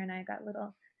partner and I got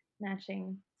little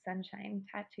matching sunshine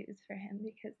tattoos for him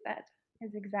because that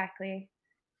is exactly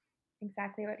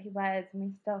what he was, and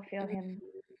we still feel him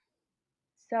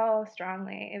so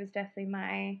strongly. It was definitely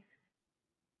my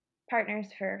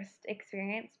partner's first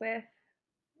experience with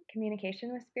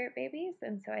communication with spirit babies,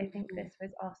 and so I think Mhm. this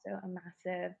was also a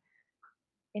massive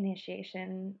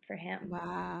initiation for him.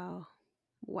 Wow.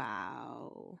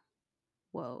 Wow.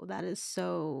 Whoa, that is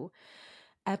so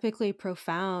epically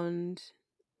profound.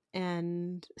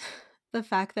 And the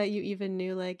fact that you even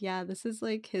knew, like, yeah, this is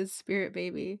like his spirit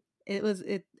baby. It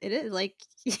is like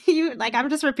you, like, I'm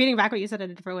just repeating back what you said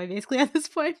in a different way basically at this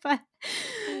point, but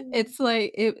Mm. it's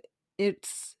like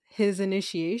it's his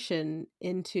initiation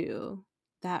into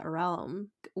that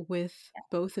realm with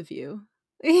both of you.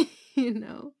 you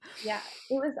know. Yeah,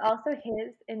 it was also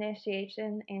his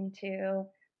initiation into,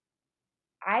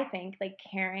 I think, like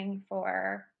caring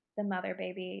for the mother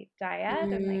baby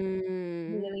dyad and like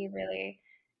Mm. really, really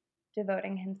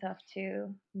devoting himself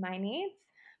to my needs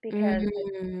because I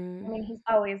Mhm. mean, he's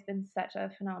always been such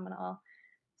a phenomenal,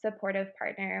 supportive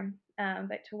partner.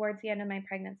 But towards the end of my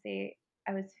pregnancy,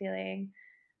 I was feeling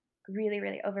really,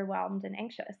 really overwhelmed and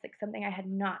anxious, like something I had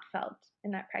not felt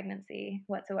in that pregnancy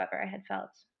whatsoever. I had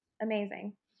felt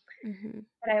amazing, Mhm.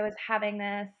 but I was having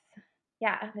this,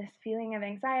 yeah, this feeling of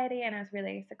anxiety, and I was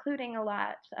really secluding a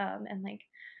lot, and like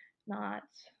not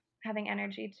having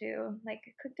energy to like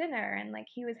cook dinner, and like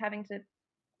he was having to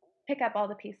pick up all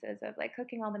the pieces of like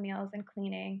cooking all the meals and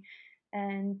cleaning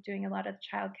and doing a lot of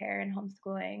childcare and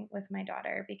homeschooling with my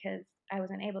daughter because I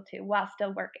wasn't able to while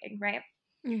still working, right?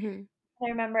 Mhm. I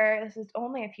remember this was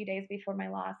only a few days before my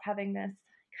loss, having this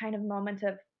kind of moment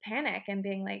of panic and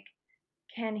being like,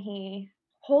 can he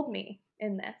hold me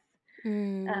in this?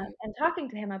 Mm. And talking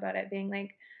to him about it, being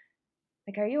like,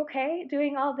 are you okay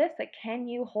doing all this? Like, can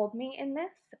you hold me in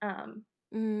this?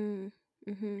 Mm.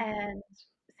 Mhm. And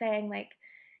saying like,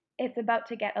 it's about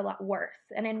to get a lot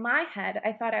worse. And in my head,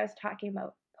 I thought I was talking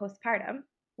about postpartum,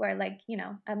 where like,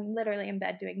 I'm literally in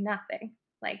bed doing nothing,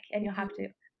 like, and you'll have Mhm. to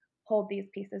hold these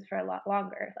pieces for a lot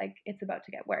longer, like it's about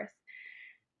to get worse.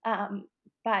 Um,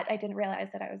 but I didn't realize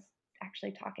that I was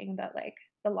actually talking about like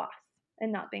the loss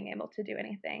and not being able to do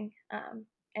anything.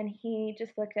 And he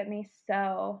just looked at me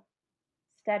so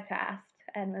steadfast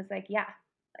and was like, "Yeah,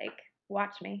 like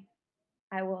watch me.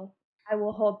 I will I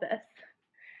will hold this."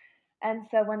 And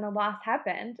so when the loss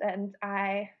happened and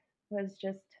I was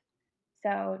just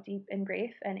so deep in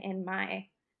grief and in my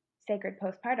sacred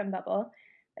postpartum bubble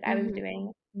that I was Mhm.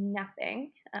 doing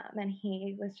nothing, and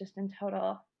he was just in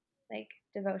total like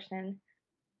devotion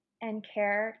and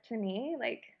care to me,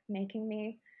 like making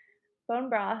me bone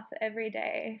broth every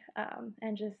day,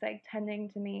 and just like tending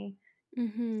to me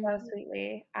so Mhm.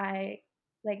 sweetly. I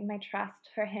like my trust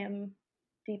for him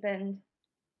deepened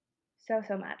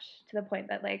so much to the point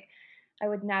that like I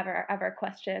would never ever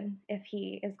question if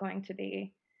he is going to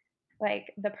be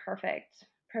like the perfect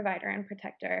provider and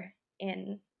protector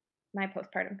in my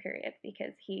postpartum period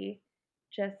because he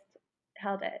just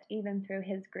held it even through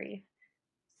his grief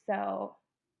so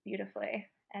beautifully.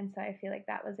 And so I feel like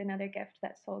that was another gift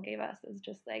that Soul gave us is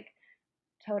just like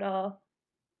total,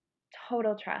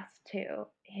 total trust to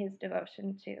his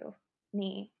devotion to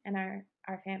me and our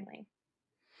family.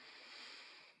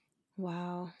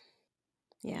 Wow.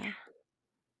 Yeah. Yeah.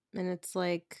 And it's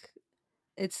like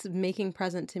it's making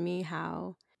present to me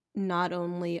how not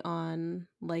only on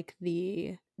like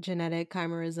the genetic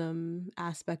chimerism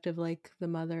aspect of like the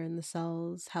mother and the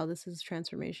cells, how this is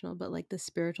transformational, but like the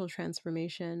spiritual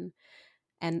transformation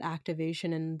and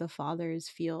activation in the father's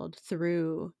field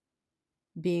through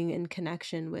being in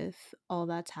connection with all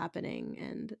that's happening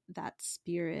and that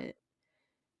spirit.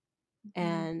 Mhm.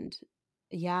 And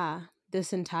yeah,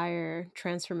 this entire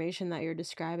transformation that you're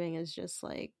describing is just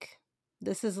like,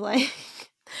 this is like,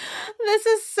 this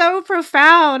is so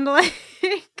profound. Like,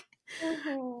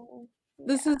 Mhm.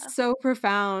 this is Yeah. so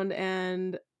profound.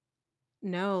 And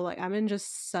no, like, I'm in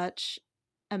just such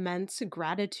immense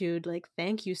gratitude. Like,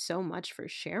 thank you so much for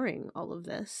sharing all of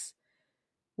this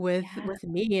Yeah. with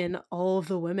me and all of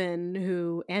the women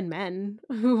who and men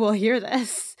who will hear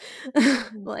this.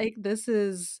 Mhm. Like, this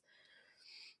is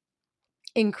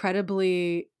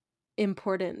incredibly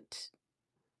important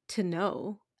to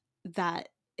know that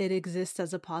it exists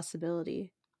as a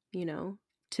possibility, you know,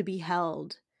 to be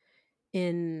held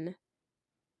in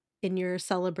your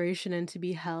celebration and to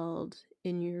be held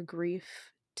in your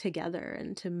grief together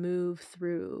and to move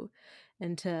through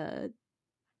and to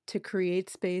create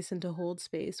space and to hold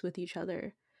space with each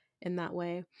other in that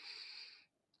way.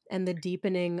 And the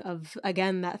deepening of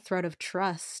again that thread of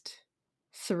trust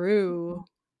through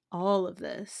all of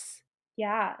this.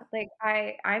 Yeah, like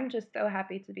I'm just so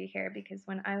happy to be here because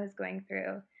when I was going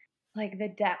through like the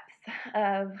depths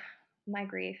of my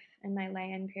grief and my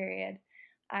lay-in period,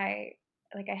 I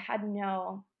I had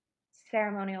no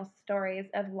ceremonial stories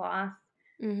of loss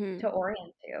Mhm. to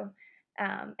orient to.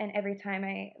 And every time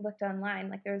I looked online,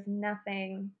 like there was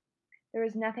nothing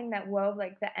that wove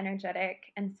like the energetic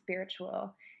and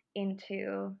spiritual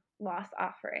into loss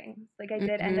offerings. Like I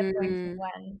did end up going to Mhm.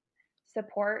 one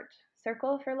support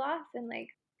circle for loss and like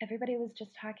everybody was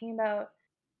just talking about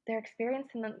their experience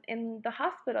in the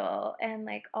hospital and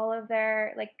like all of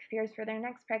their like fears for their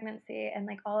next pregnancy and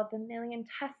like all of the million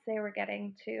tests they were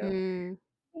getting to Mm.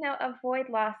 avoid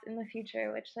loss in the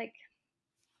future, which like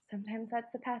sometimes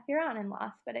that's the path you're on in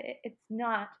loss, but it's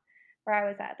not where I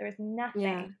was at. There was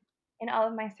Yeah. nothing in all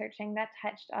of my searching that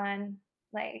touched on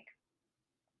like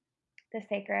the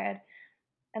sacred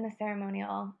and the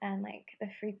ceremonial and like the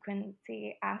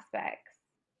frequency aspects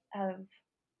of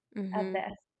Mhm.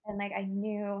 this. And like I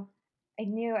knew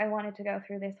I wanted to go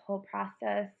through this whole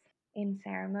process in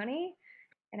ceremony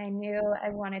and I knew I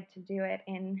wanted to do it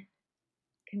in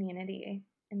community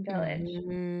and village.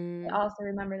 I Mhm. also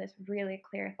remember this really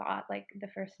clear thought like the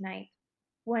first night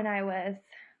when I was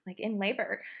like in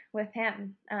labor with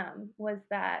him, was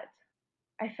that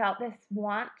I felt this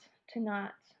want to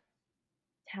not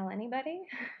tell anybody,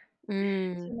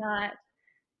 to Mm. not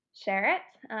share it,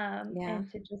 Yeah. and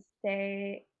to just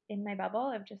stay in my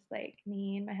bubble of just like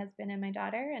me and my husband and my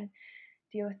daughter and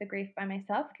deal with the grief by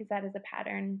myself because that is a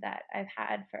pattern that I've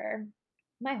had for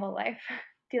my whole life,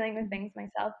 dealing with Mhm. things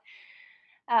myself.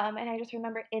 And I just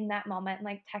remember in that moment,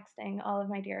 like texting all of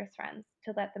my dearest friends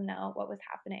to let them know what was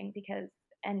happening because,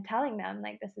 and telling them,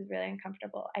 like, this is really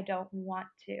uncomfortable. I don't want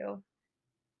to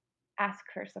ask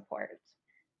for support,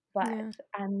 but Yeah.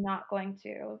 I'm not going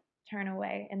to turn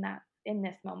away in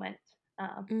this moment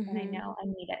when I Mhm. know I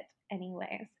need it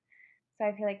anyways. So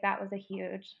I feel like that was a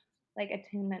huge, like,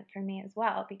 attunement for me as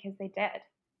well because they did.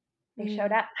 They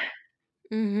showed Mm. up.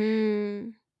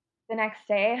 Mhm. the next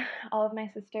day, all of my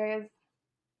sisters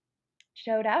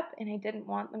showed up and I didn't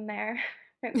want them there.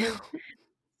 It was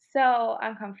so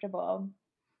uncomfortable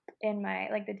in my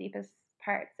like the deepest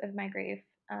parts of my grief,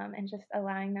 and just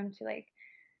allowing them to like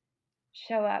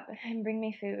show up and bring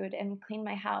me food and clean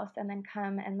my house and then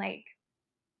come and like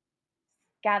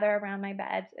gather around my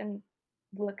bed and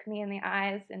look me in the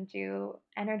eyes and do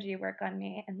energy work on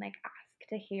me and like ask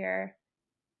to hear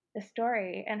the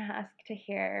story and ask to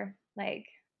hear like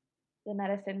the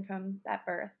medicine from that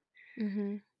birth.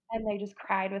 Mhm. And they just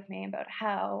cried with me about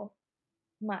how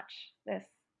much this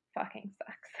fucking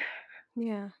sucks.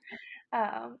 Yeah.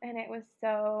 And it was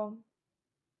so,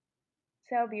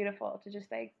 so beautiful to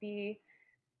just like be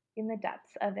in the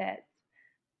depths of it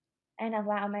and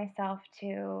allow myself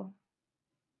to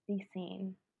be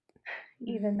seen,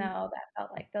 even Mhm. though that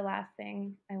felt like the last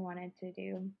thing I wanted to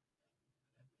do.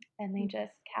 And they Mm.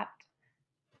 just kept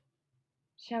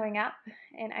showing up,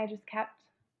 and I just kept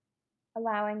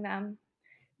allowing them.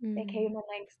 They came Mm. and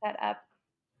like set up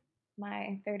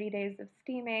my 30 days of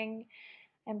steaming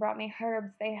and brought me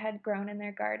herbs they had grown in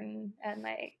their garden and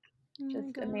like Oh my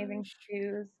just amazing gosh.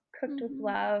 stews cooked with Mhm.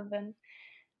 love. And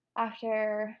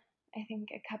after I think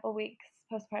a couple weeks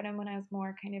postpartum, when I was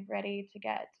more kind of ready to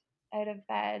get out of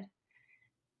bed,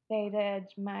 they did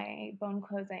my bone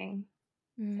closing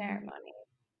Mm. ceremony.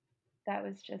 That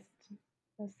was just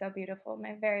was so beautiful.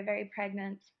 My very, very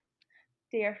pregnant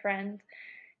dear friend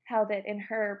held it in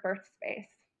her birth space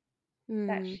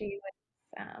that Mm.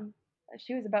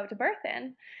 she was about to birth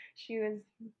in. She was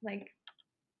like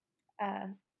uh,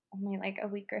 only like a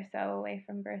week or so away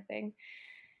from birthing,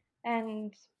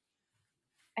 and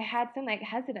I had some like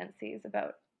hesitancies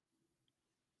about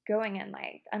going and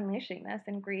like unleashing this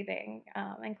and grieving,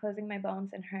 and closing my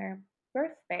bones in her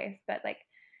birth space, but like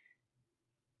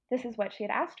this is what she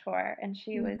had asked for, and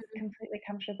she was Mhm. completely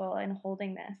comfortable in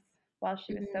holding this while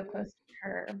she was so Mm. close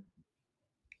to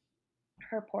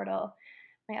her portal.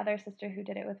 My other sister who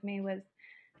did it with me was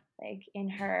like in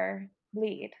her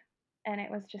bleed, and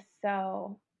it was just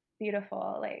so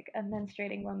beautiful, like a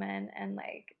menstruating woman and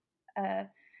like a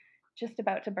just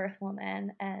about to birth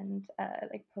woman and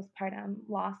like postpartum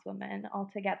loss woman all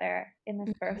together in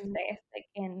this birth Mhm. space, like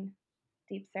in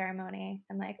deep ceremony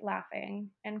and like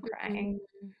laughing and crying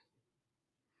Mhm.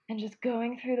 and just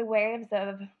going through the waves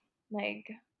of like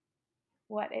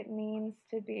what it means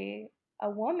to be a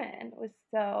woman was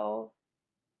so,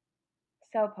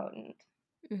 so potent.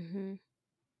 Mhm.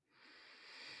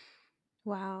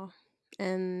 Wow.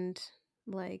 And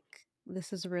like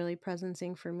this is really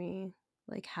presencing for me,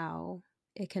 like how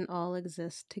it can all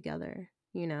exist together,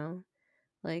 you know?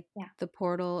 Like Yeah. the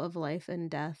portal of life and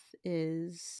death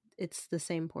is it's the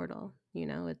same portal, you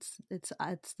know? It's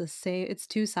the same, it's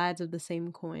two sides of the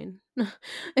same coin,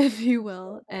 if you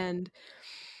will, and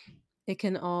it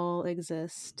can all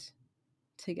exist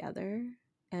together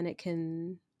and it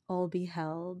can all be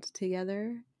held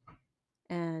together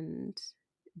and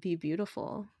be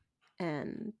beautiful.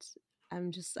 And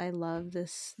I love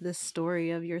this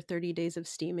story of your 30 days of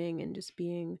steaming and just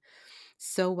being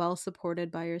so well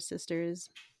supported by your sisters.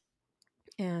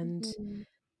 And Mhm.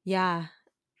 yeah,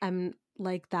 I'm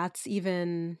like that's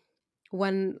even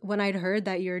when I'd heard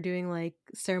that you're doing like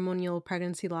ceremonial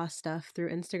pregnancy loss stuff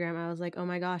through Instagram, I was like, "Oh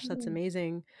my gosh, that's Mhm.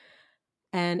 amazing."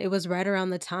 And it was right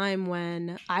around the time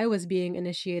when I was being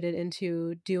initiated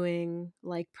into doing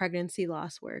like pregnancy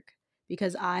loss work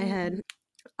because Mhm.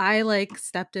 I like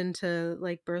stepped into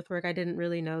like birth work. I didn't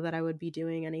really know that I would be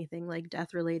doing anything like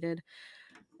death related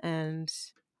and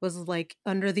was like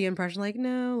under the impression like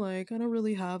no, like I don't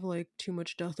really have like too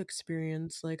much death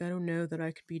experience. Like I don't know that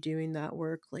I could be doing that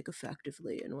work like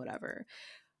effectively and whatever.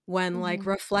 When like Mhm.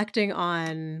 reflecting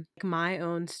on my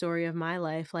own story of my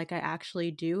life, like I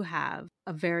actually do have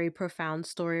a very profound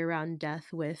story around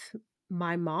death with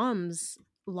my mom's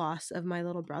loss of my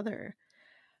little brother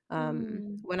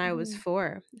Mhm. when I was Mhm.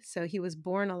 4. So he was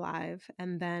born alive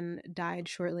and then died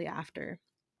shortly after,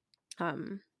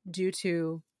 due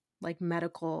to like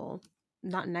medical,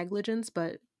 not negligence,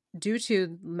 but due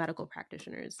to medical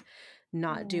practitioners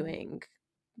not Yeah. doing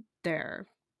their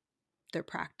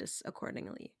practice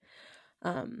accordingly.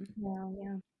 Um, Yeah,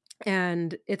 yeah.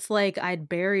 and it's like I'd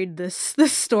buried this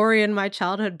this story in my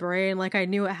childhood brain. Like I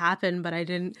knew it happened, but I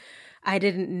didn't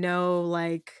know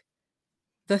like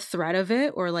the threat of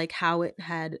it or like how it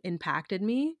had impacted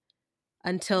me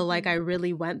until like I Mhm.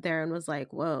 really went there and was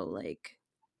like, "Whoa, like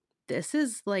this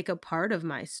is like a part of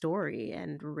my story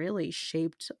and really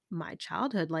shaped my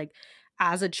childhood." Like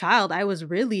as a child, I was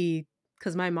really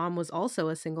cuz my mom was also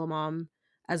a single mom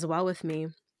as well with me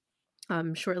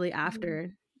shortly Mhm.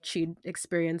 after she'd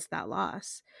experienced that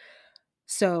loss.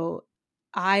 So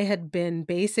I had been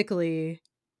basically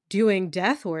doing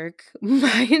death work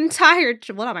my entire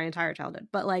well, not my entire childhood,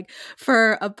 but, like,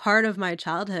 for a part of my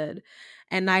childhood,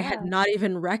 and I had Yeah. not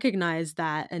even recognized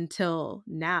that until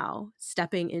now,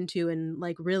 stepping into and,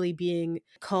 like, really being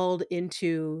called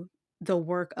into the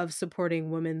work of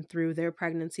supporting women through their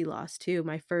pregnancy loss too.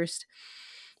 My first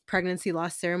pregnancy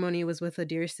loss ceremony was with a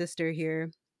dear sister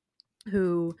here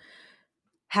who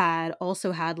had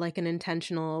also had, like, an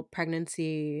intentional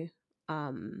pregnancy,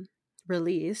 um,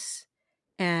 release,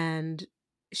 and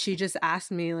she just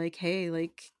asked me, like, "Hey,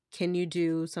 like, can you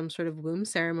do some sort of womb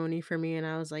ceremony for me?" And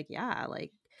I was like, "Yeah,"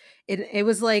 like, it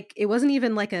was like it wasn't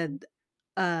even like a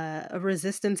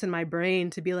resistance in my brain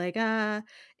to be like,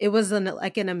 it was an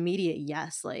immediate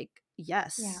yes, like,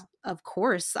 Yeah. "Yes, of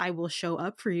course, I will show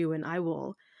up for you, and I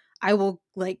will,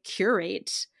 like,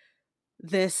 curate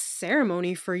this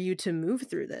ceremony for you to move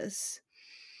through this."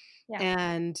 Yeah.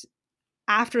 And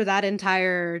after that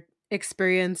entire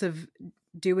experience of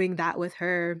doing that with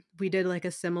her, we did like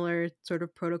a similar sort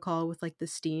of protocol with like the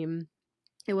steam.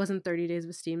 It wasn't 30 days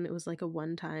of steam, it was like a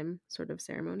one time sort of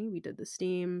ceremony. We did the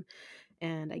steam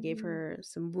and I gave Mhm. her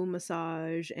some womb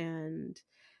massage and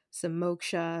some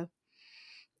moksha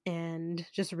and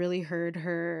just really heard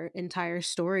her entire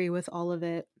story with all of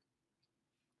it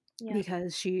Yeah.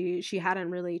 because she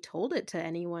hadn't really told it to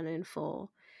anyone in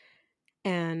full.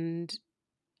 And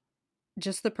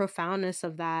just the profoundness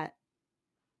of that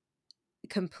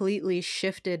completely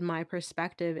shifted my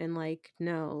perspective and like,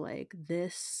 no, like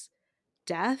this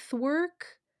death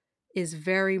work is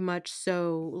very much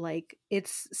so like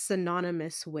it's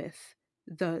synonymous with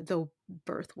the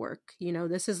birth work. You know,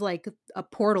 this is like a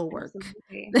portal work.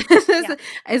 Absolutely. This is Yeah.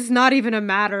 it's not even a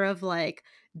matter of like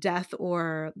death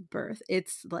or birth.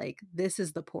 It's like this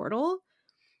is the portal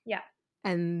Yeah.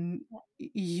 and Yeah.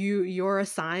 you're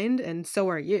assigned and so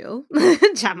are you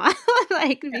Gemma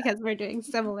like because we're doing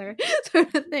similar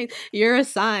sort of things. You're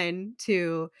assigned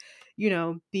to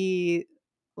be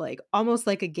like almost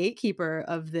like a gatekeeper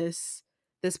of this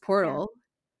Yeah. portal.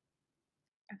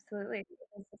 Absolutely.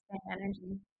 It's the same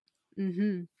energy.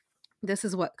 Hmm. This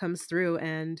is what comes through.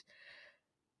 And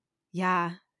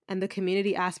yeah, and the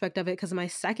community aspect of it, because my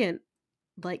second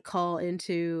like call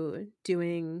into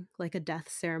doing like a death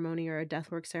ceremony or a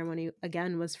death work ceremony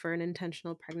again was for an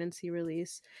intentional pregnancy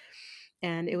release,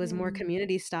 and it was more Mhm.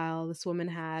 community style. This woman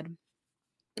had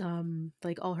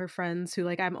like all her friends who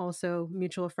like I'm also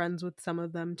mutual friends with some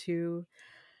of them too,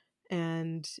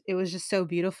 and it was just so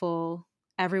beautiful,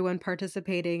 everyone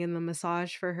participating in the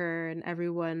massage for her and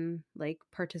everyone like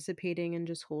participating and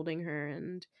just holding her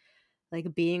and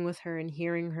like being with her and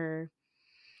hearing her,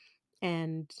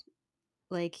 and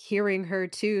like hearing her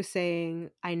too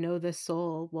saying, "I know this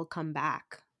soul will come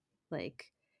back."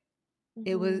 Like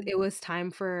it was Mhm. it was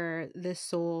time for this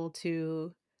soul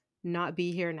to not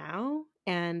be here now,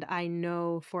 and I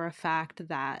know for a fact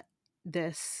that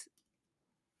this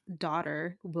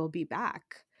daughter will be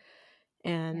back.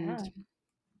 And Yeah.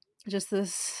 just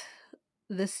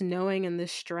this knowing and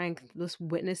this strength, this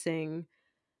witnessing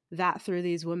that through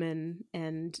these women,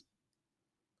 and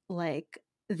like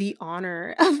the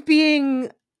honor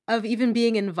of even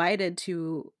being invited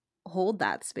to hold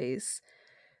that space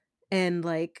and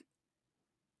like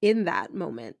in that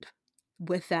moment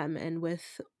with them and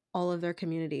with all of their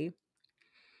community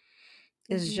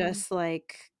is Mhm. just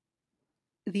like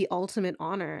the ultimate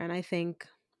honor. And I think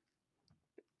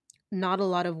not a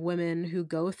lot of women who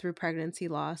go through pregnancy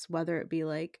loss, whether it be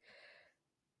like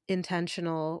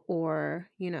intentional or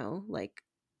like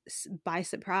by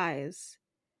surprise,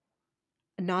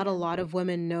 not a Yeah. lot of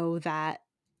women know that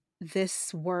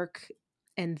this work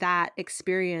and that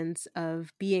experience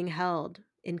of being held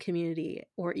in community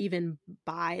or even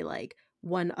by like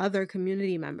one other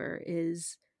community member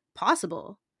is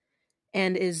possible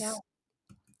and Yeah. is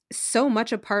so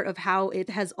much a part of how it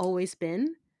has always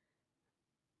been.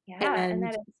 Yeah, and And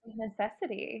that it's a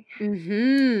necessity.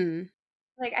 mhm.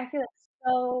 Like, I feel like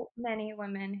so many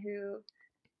women who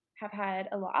have had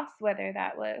a loss, whether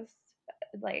that was,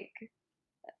 like,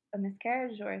 a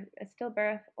miscarriage or a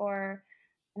stillbirth or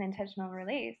an intentional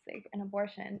release, like an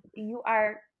abortion,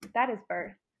 that is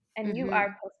birth, and you Mhm.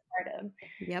 are postpartum,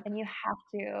 Yep. and you have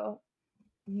to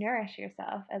nourish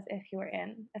yourself as if you were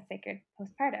in a sacred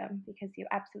postpartum because you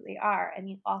absolutely are, and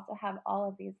you also have all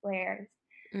of these layers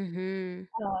Mhm.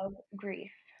 of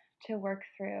grief to work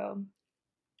through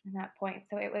in that point.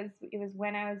 So it was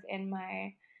when I was in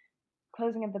my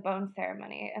closing of the bone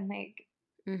ceremony and like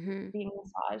Mhm. being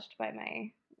massaged by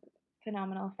my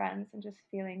phenomenal friends and just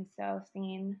feeling so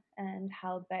seen and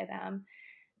held by them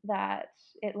that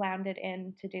it landed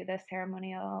in to do the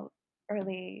ceremonial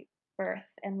early birth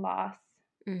and loss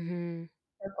Mhm.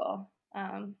 circle,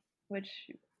 which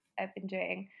I've been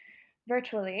doing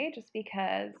virtually just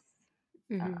because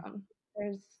Mhm. um,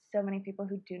 there's so many people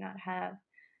who do not have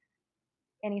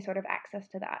any sort of access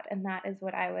to that. And that is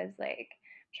what I was like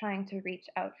trying to reach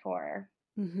out for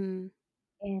Mhm.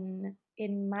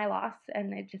 in my loss,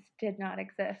 and it just did not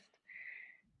exist.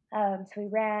 So we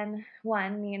ran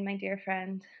one, me and my dear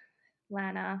friend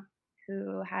Lana,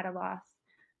 who had a loss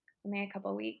only a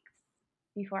couple weeks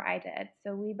before I did.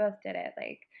 So we both did it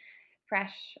like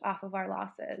fresh off of our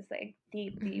losses, like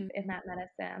deep, deep Mhm. in that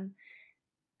medicine,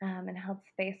 and held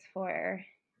space for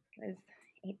it was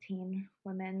 18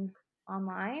 women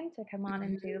online to come on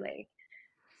and do Mhm. like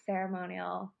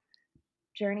ceremonial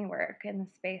journey work in the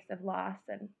space of loss.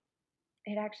 And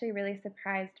it actually really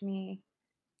surprised me.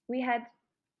 We had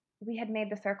we had made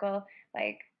the circle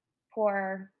like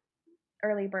for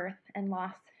early birth and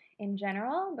loss in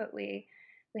general, but we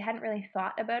hadn't really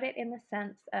thought about it in the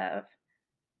sense of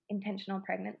intentional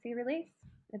pregnancy release.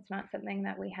 It's not something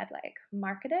that we had like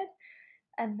marketed.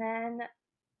 And then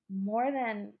more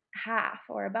than half,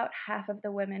 or about half of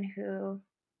the women who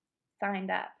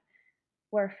signed up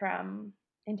were from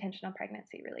intentional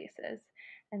pregnancy releases.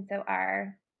 And so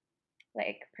our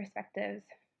like perspectives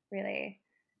really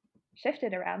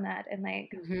shifted around that, and like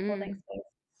holding Mhm.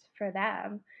 space for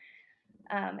them,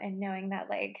 and knowing that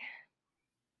like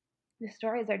the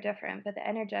stories are different, but the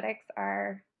energetics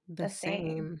are The the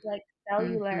same. same. Like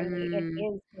cellularly, it Mhm.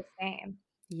 is the same.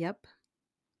 Yep.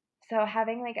 So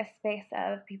having like a space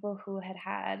of people who had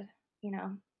had, you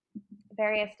know,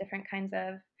 various different kinds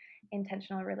of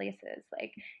intentional releases,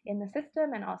 like in the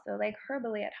system and also like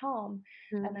herbally at home.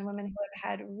 And Mm. then women who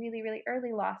had had really, really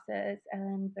early losses.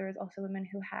 And there was also women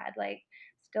who had like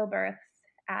stillbirths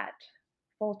at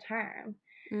full term.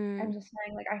 And Mm. just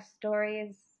knowing like our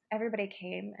stories, everybody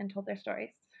came and told their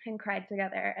stories and cried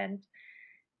together and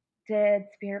did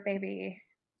spirit baby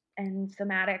and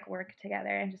somatic work together.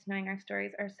 And just knowing our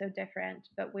stories are so different,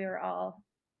 but we were all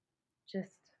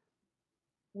just,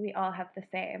 we all have the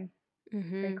same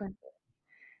Mhm. frequency.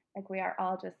 Like we are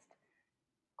all just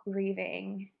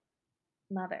grieving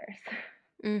mothers.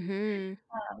 Mhm.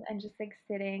 And just like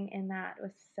sitting in that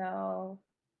was so,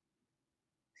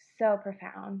 so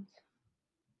profound.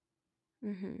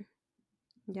 Mhm.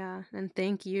 Yeah, and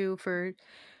thank you for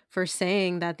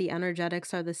saying that the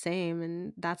energetics are the same,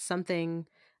 and that's something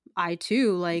I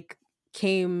too like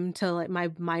came to like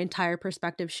my entire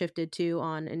perspective shifted to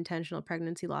on intentional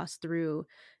pregnancy loss through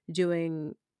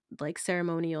doing like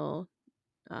ceremonial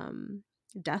um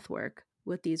death work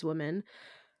with these women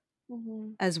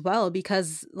Mm-hmm. as well,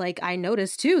 because like I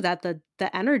noticed too that the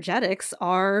energetics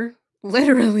are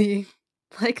literally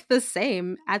like the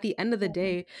same at the end of the Yeah.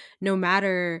 day, no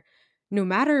matter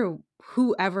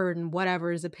whoever and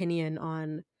whatever's opinion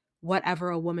on whatever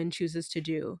a woman chooses to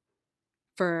do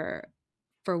for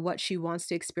what she wants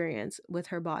to experience with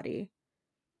her body.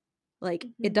 Like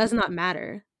it Mm-hmm. does not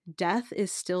matter. Death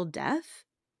is still death,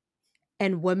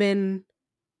 and women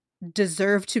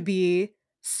deserve to be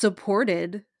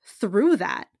supported through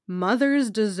that. Mothers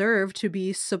deserve to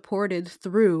be supported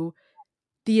through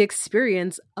the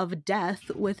experience of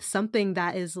death with something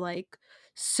that is like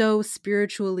so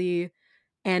spiritually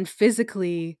and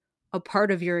physically a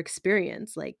part of your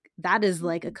experience. Like that is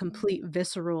like a Mm-hmm. complete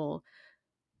visceral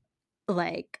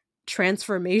like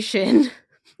transformation,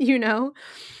 you know?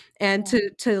 And Yeah.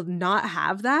 to not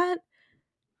have that,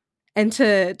 and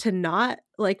to not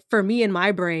like, for me in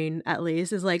my brain at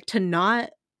least, is like to not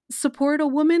support a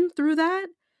woman through that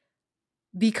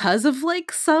because of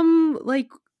like some like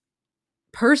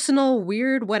personal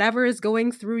weird whatever is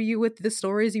going through you with the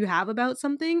stories you have about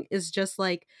something is just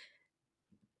like,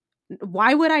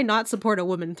 why would I not support a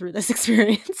woman through this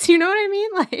experience? You know what I mean?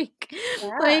 Like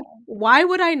Yeah. why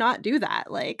would I not do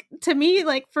that? Like to me,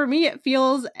 like for me it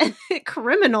feels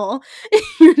criminal,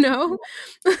 Yeah. Yeah.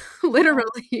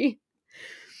 literally.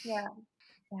 Yeah.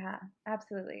 Yeah.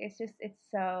 Absolutely. It's just, it's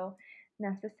so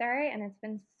necessary, and it's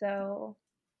been so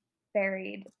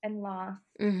buried and lost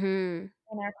Mhm.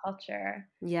 in our culture.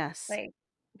 Yes. Like,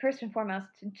 first and foremost,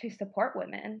 to support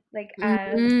women, like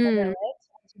as a Mhm. village,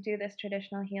 to do this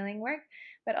traditional healing work,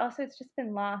 but also it's just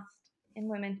been lost in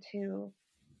women to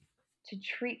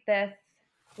treat this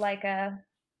like a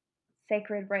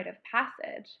sacred rite of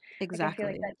passage. Like I feel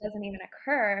like Exactly. that doesn't even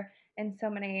occur in so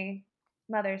many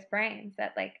mothers' brains,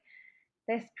 that like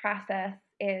this process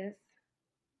is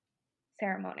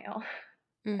ceremonial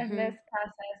and this Mhm.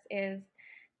 process is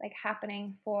like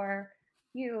happening for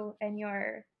you and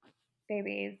your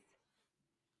babies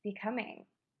becoming,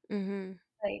 Mhm.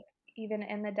 like even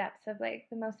in the depths of like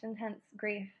the most intense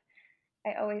grief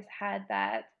I always had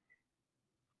that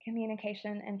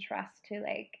communication and trust to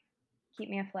like keep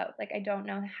me afloat. Like I don't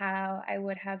know how I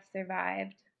would have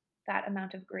survived that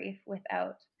amount of grief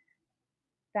without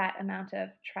that amount of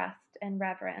trust and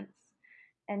reverence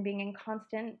and being in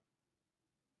constant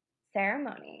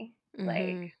ceremony. Like,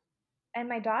 Mhm. and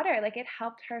my daughter, like it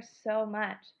helped her so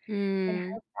much in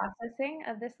Mm. her processing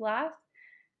of this loss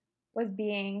was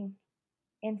being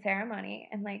in ceremony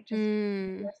and like just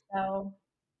we Mm. were so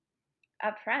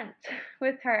upfront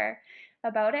with her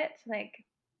about it. Like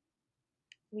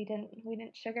we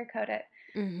didn't sugarcoat it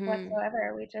Mhm.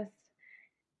 whatsoever.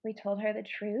 We told her the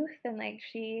truth and like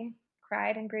she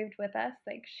cried and grieved with us.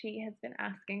 Like she has been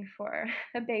asking for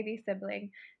a baby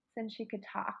sibling since she could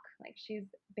talk. Like she's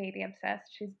baby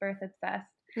obsessed, she's birth obsessed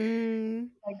Mm.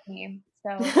 like me.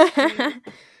 So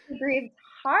she grieved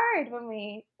hard when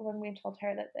we told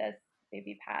her that this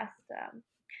baby passed.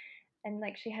 And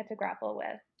like she had to grapple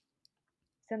with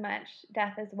so much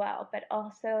death as well, but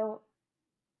also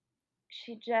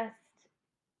she just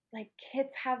like kids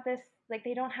have this like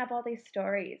they don't have all these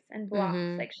stories and blocks.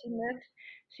 Mhm. Like she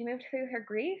moved through her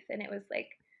grief and it was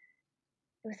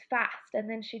fast and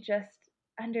then she just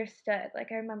understood.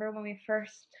 Like I remember when we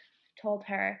first told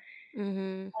her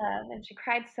Mhm. and she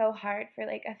cried so hard for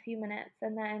like a few minutes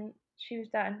and then she was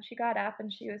done. She got up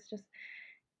and she was just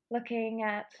looking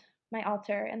at my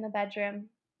altar in the bedroom.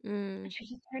 Mm. She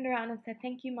just turned around and said,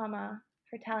 "Thank you, Mama,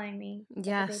 for telling me that the baby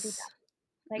Yes. died.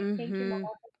 Like, thank you, Mhm. Mama,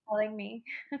 for telling me."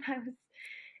 And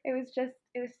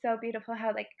it was so beautiful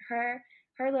how like her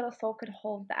little soul could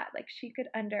hold that. Like she could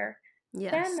understand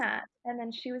Yes. that. And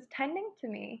then she was tending to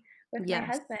me with my Yes.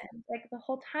 husband like the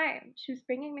whole time. She was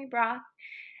bringing me broth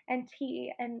and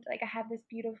tea and like I have this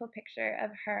beautiful picture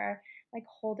of her like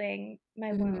holding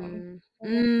my womb Mm. in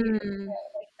those beautiful Mm.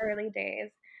 like early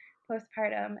days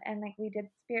postpartum and like we did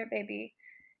spirit baby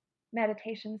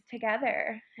meditations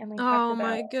together and we talked Oh about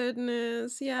my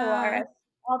goodness. Yeah. Solaris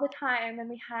all the time and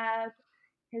we had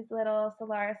his little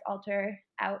Solaris altar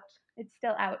out. It's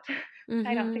still out.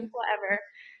 I don't think Mhm. we'll ever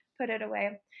put it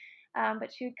away.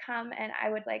 But she would come and I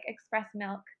would like express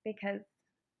milk because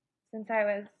since I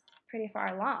was pretty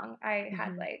far along, I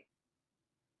had Mhm. like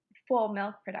full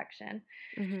milk production.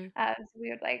 Mhm. So we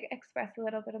would like express a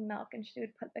little bit of milk, and she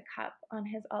would put the cup on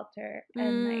his altar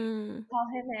and like Mm. call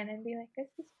him in and be like, "This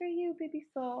is for you, baby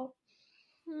soul."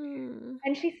 Mm.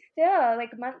 And she still,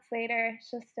 like months later,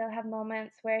 she'll still have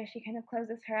moments where she kind of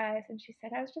closes her eyes and she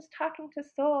said, "I was just talking to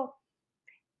Soul,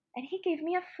 and he gave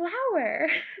me a flower."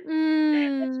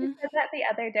 And she Mm. said that the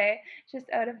other day, just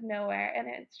out of nowhere, and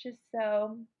it's just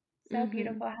so Mhm.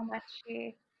 beautiful how much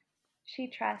she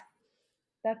trusts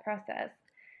the process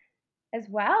as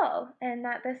well, and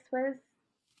that this was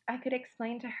I could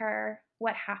explain to her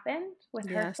what happened with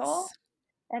her soul Yes.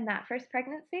 and that first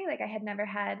pregnancy. Like I had never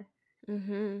had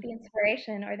Mhm. the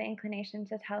inspiration or the inclination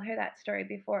to tell her that story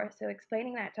before. So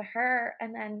explaining that to her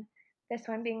and then this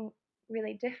one being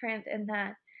really different in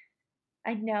that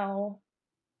I know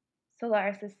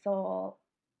Solaris's soul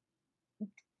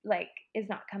like is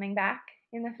not coming back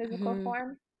in the physical Mhm.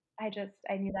 form. I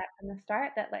knew that from the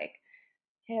start that like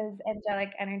his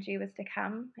angelic energy was to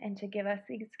come and to give us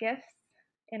these gifts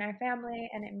in our family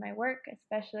and in my work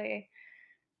especially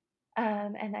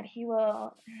and that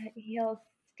he'll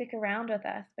stick around with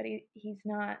us but he's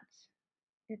not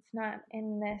it's not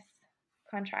in this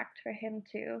contract for him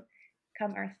to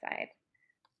come earthside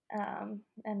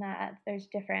and that there's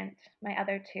different my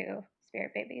other two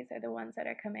spirit babies are the ones that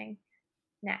are coming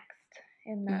next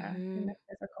in the Mhm.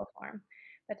 physical form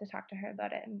but to talk to her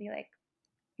about it and be like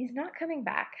he's not coming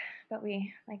back but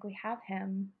we have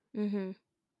him Mhm.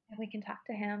 and we can talk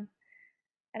to him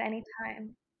at any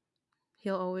time.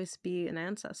 He'll always be an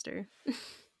ancestor.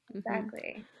 Mhm.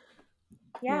 Exactly.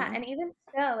 Yeah, Yeah. and even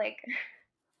still, like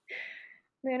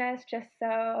Luna is just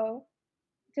so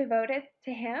devoted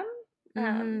to him.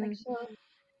 Like Mhm. she'll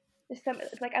just some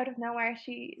like out of nowhere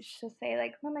she'll say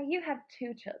like, "Mama, you have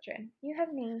two children. You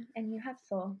have me, and you have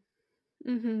Soul."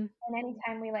 Mhm. And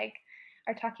anytime we like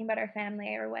are talking about our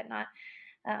family or whatnot,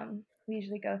 we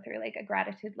usually go through like a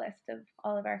gratitude list of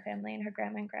all of our family and her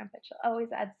grandma and grandpa. She'll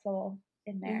always add Soul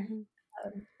in there, Mhm.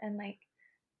 and like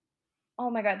oh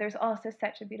my God, there's also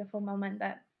such a beautiful moment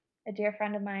that a dear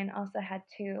friend of mine also had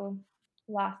two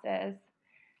losses,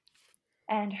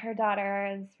 and her daughter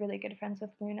is really good friends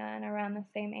with Luna and around the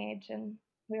same age. And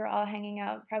we were all hanging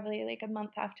out probably like a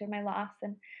month after my loss.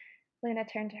 And Luna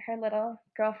turned to her little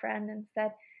girlfriend and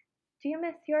said, "Do you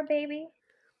miss your baby?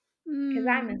 Because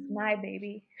I miss Mm. my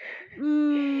baby."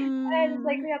 And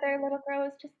like Mm. the other little girl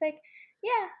was just like,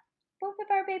 "Yeah, both of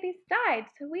our babies died,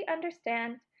 so we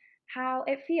understand how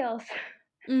it feels."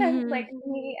 And like Mhm.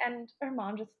 me and her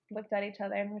mom just looked at each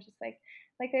other and were just like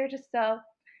they were just so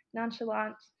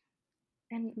nonchalant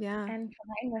and Yeah.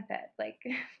 fine with it. Like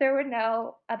there were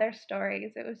no other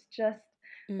stories. It was just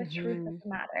the truth of Mhm. the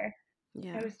matter.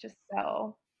 It Yeah. was just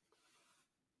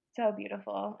so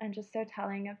beautiful and just so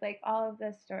telling of like all of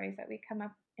the stories that we come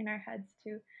up in our heads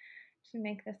to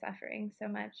make the suffering so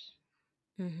much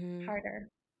Mhm. harder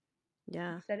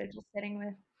Yeah. instead of just sitting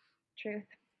with truth.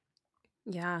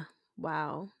 Yeah.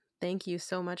 Wow. Thank you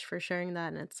so much for sharing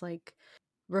that. And it's like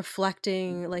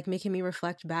reflecting, like making me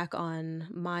reflect back on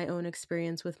my own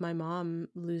experience with my mom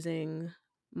losing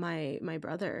my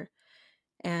brother.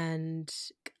 And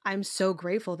I'm so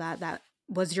grateful that that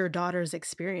was your daughter's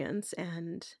experience,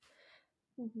 and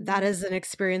that Hmm. is an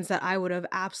experience that I would have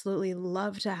absolutely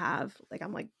loved to have. Like,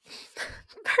 I'm like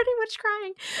pretty much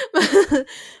crying.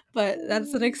 But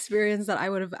that's an Mm, experience that I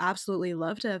would have absolutely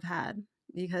loved to have had,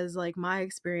 because like my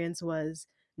experience was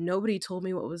nobody told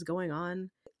me what was going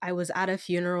on. I was at a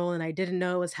funeral and I didn't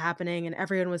know what was happening, and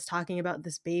everyone was talking about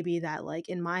this baby that like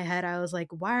in my head I was like,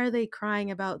 why are they crying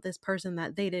about this person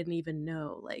that they didn't even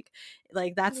know?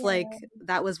 Like that's yeah, like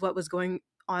that was what was going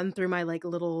on through my like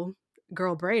little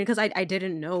girl brain, because I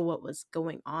didn't know what was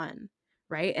going on,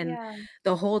 right? And yeah,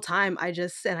 the whole time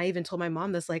and I even told my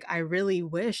mom this, like, I really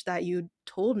wish that you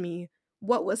told me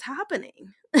what was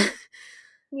happening.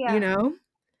 you yeah, know?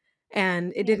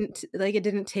 And yeah, it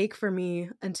didn't take for me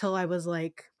until I was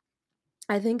like,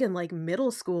 I think in like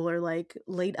middle school or like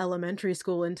late elementary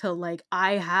school, until like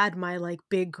I had my like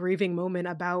big grieving moment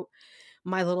about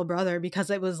my little brother, because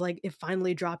it was like it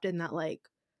finally dropped in that like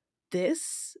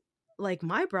this like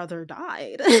my brother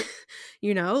died.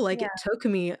 Like yeah, it took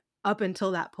me up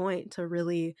until that point to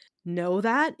really know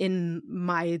that in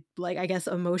my like I guess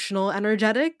emotional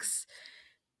energetics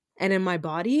and in my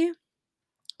body.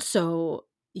 So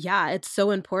yeah, it's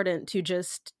so important to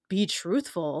just be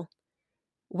truthful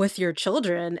with your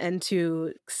children and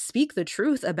to speak the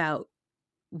truth about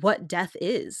what death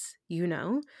is.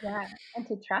 yeah, and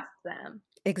to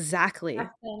Exactly.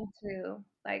 trust them to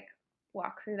like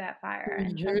walk through that fire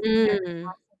and trust in their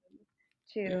Mhm. capacity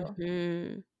to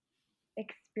Mhm.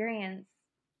 experience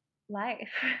life.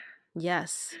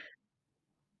 Yes.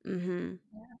 Mhm.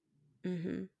 Yeah.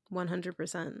 Mhm.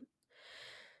 100%.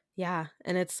 Yeah,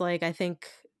 and it's like I think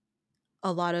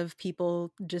a lot of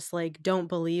people just like don't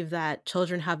believe that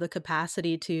children have the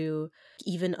capacity to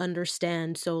even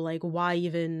understand. So like why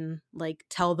even like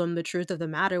tell them the truth of the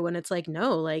matter, when it's like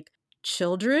no, like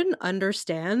children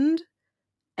understand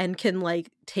and can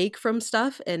like take from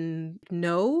stuff and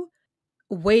know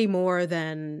way more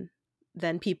than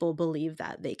people believe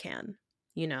that they can,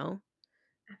 you know?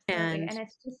 Absolutely. And And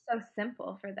it's just so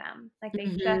simple for them. Like they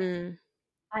just mhm.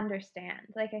 understand.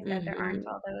 Like I said, there aren't Mhm.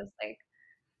 all those like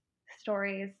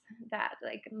stories that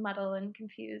like muddle and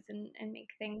confuse and make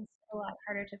things a lot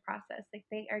harder to process. Like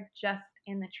they are just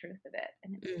in the truth of it.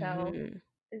 And it's so, Mhm.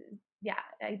 uh, yeah,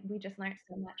 we just learned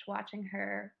so much watching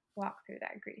her walk through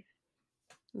that grief.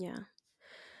 Yeah.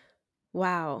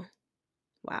 Wow.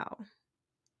 Wow.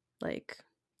 Like,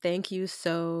 thank you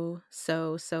so,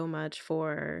 so, so much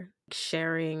for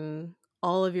sharing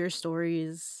all of your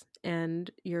stories and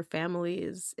your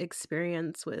family's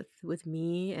experience with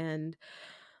me and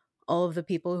all of the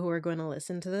people who are going to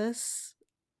listen to this.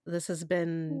 This has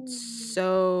been Mm.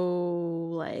 so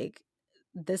like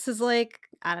this is like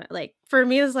I don't like for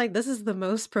me it's like this is the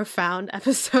most profound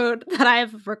episode that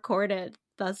I've recorded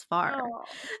thus far.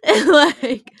 Oh, And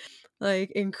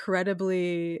like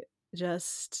incredibly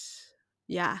just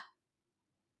yeah.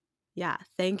 Yeah,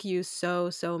 thank you so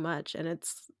so much, and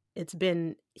it's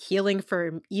been healing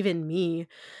for even me,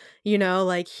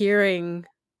 like hearing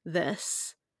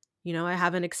this. I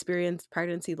haven't experienced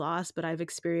pregnancy loss, but I've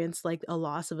experienced like a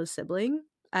loss of a sibling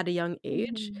at a young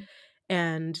age, mhm.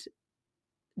 and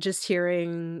just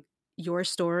hearing your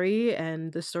story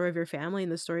and the story of your family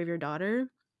and the story of your daughter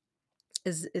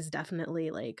is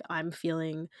definitely like I'm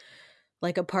feeling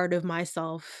like a part of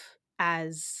myself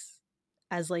as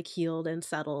like healed and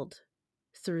settled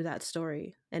through that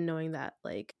story, and knowing that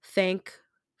like thank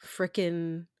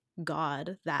frickin'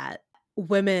 God that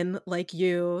women like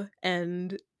you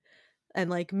and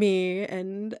like me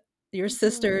and your Mhm.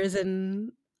 sisters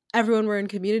and everyone we're in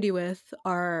community with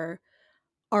are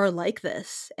like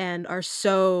this and are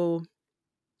so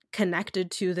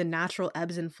connected to the natural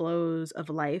ebbs and flows of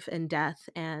life and death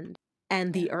and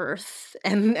Yeah. the earth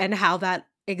and how that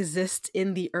exists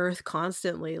in the earth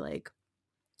constantly. Like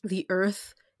the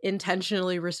earth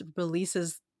intentionally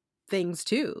releases things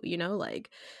too,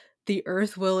 like the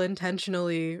earth will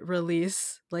intentionally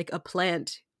release like a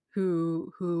plant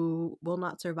who will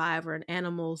not survive, or an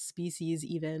animal species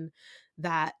even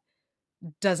that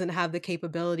doesn't have the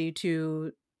capability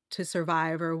to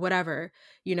survive or whatever,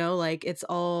 like it's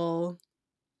all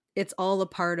a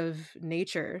part of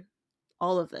nature,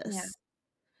 all of Yeah. this.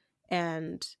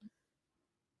 And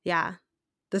yeah,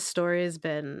 the story has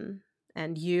been,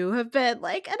 and you have been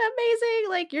like an amazing,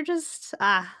 like you're just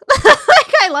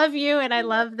like I love you and I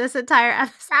love this entire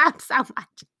episode so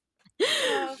much.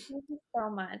 Oh, thank you so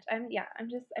much.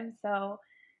 I'm so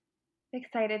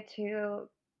excited to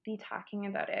be talking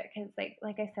about it because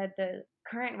like I said, the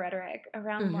current rhetoric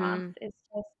around loss Mhm. is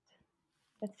just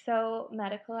it's so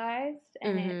medicalized,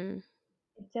 and Mhm.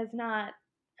 it does not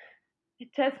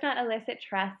it does not elicit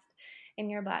trust in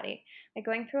your body. Like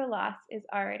going through a loss is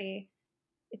already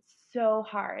it's so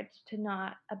hard to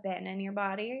not abandon your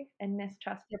body and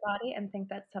mistrust your body and think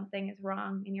that something is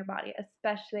wrong in your body,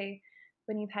 especially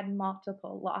when you've had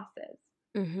multiple losses.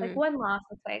 Like Mhm. one loss,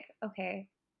 it's like, okay,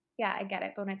 yeah, I get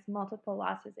it. But when it's multiple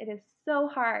losses, it is so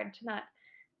hard to not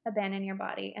abandon your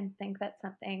body and think that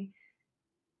something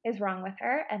is wrong with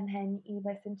her. And then you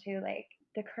listen to like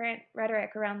the current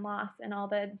rhetoric around loss and all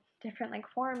the different like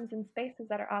forums and spaces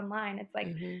that are online. It's like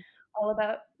Mhm. all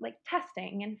about like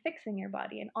testing and fixing your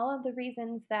body and all of the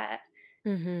reasons that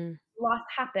Mhm. loss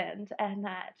happened and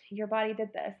that your body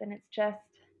did this. And it's just,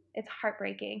 it's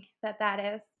heartbreaking that that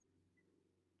is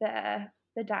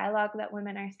the dialogue that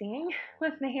women are seeing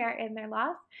when they are in their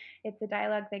loss. It's the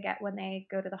dialogue they get when they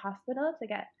go to the hospital to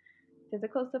get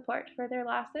physical support for their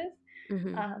losses.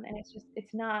 Mhm. And it's just,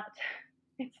 it's not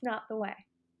the way.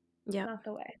 It's Yep. not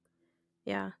the way.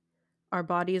 Yeah. Our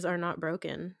bodies are not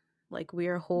broken. Like Mm-hmm.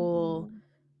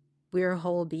 we are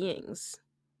whole beings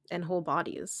and whole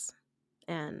bodies.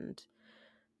 And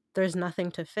there's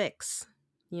nothing to fix,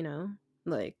 you know?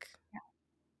 Like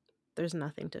there's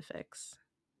nothing to fix.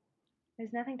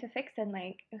 There's nothing to fix. And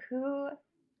like, who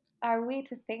are we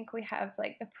to think we have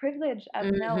like the privilege of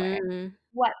knowing Mhm.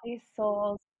 what these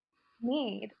souls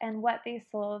need and what these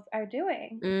souls are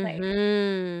doing? Like,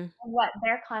 Mhm. what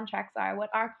their contracts are,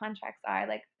 what our contracts are.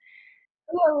 Like,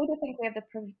 who are we to think we have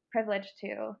the privilege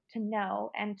to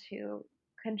know and to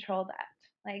control that?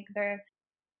 Like, there,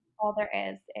 all there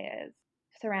is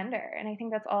surrender. And I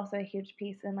think that's also a huge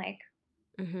piece in like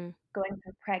Mhm. going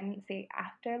through pregnancy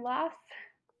after loss,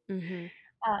 Mhm.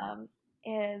 um,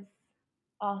 is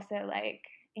also like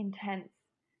intense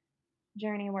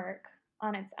journey work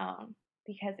on its own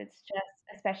because it's just,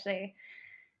 especially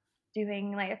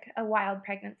doing like a wild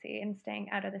pregnancy and staying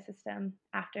out of the system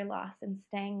after loss and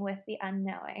staying with the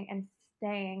unknowing and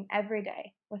staying every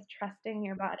day with trusting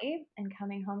your body and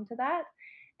coming home to that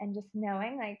and just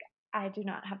knowing like I do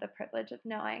not have the privilege of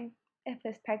knowing if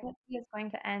this pregnancy is going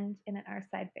to end in an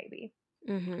earthside baby.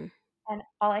 Mhm. And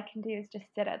all I can do is just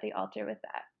sit at the altar with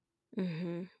that.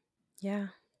 Mhm. Yeah.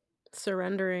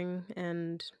 Surrendering,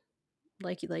 and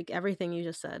like everything you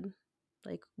just said.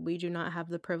 Like we do not have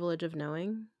the privilege of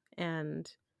knowing,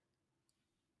 and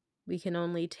we can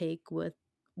only take with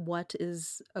what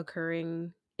is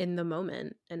occurring in the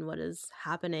moment and what is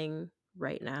happening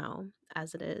right now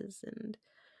as it is. And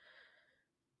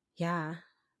yeah,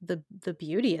 the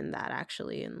beauty in that,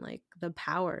 actually, and like the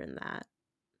power in that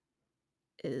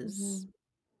is Hmm.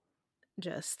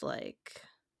 just like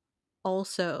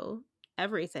also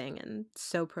everything and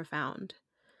so profound.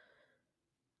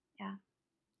 Yeah,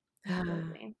 Mhm.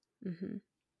 absolutely.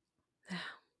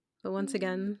 But once Mm.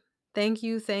 again, thank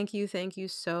you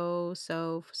so,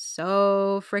 so,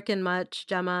 so freaking much,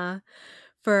 Gemma,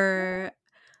 Yeah. for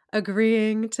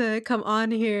agreeing to come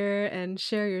on here and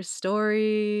share your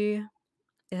story.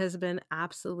 It has been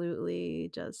absolutely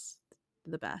just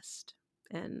the best.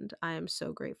 And I am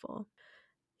so grateful.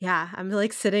 Yeah, I'm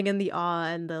like sitting in the awe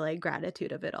and the like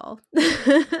gratitude of it all.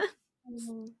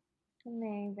 Mhm.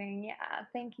 Amazing. Yeah.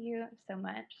 Thank you so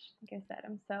much. Like I said,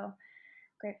 I'm so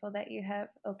grateful that you have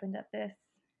opened up this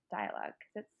dialogue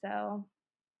because it's so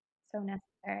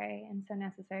necessary and so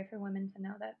necessary for women to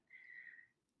know that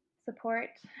support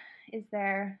is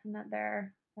there and that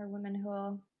there are women who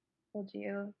will hold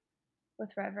you with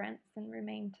reverence and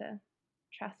remain to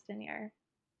trust in your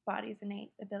body's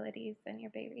innate abilities and your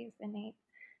baby's innate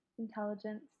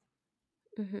intelligence.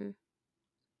 Hmm.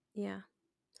 Yeah.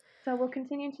 So we'll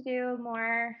continue to do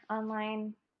more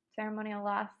online ceremonial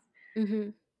loss Hmm.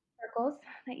 circles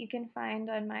that you can find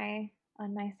on my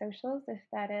socials if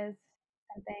that is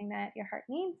something that your heart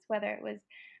needs, whether it was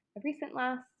a recent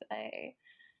loss, a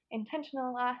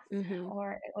intentional loss, Hmm.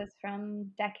 or it was from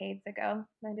decades ago.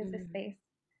 That is a Hmm. space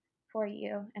for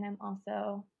you. And I'm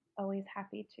also always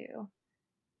happy to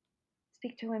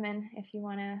speak to women if you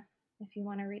want to if you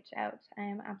want to reach out, I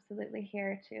am absolutely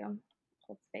here to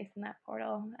hold space in that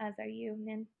portal, as are you,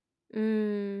 Nin.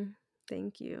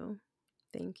 Thank you.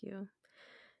 Thank you.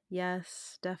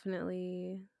 Yes,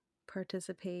 definitely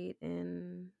participate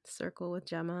in Circle with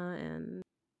Gemma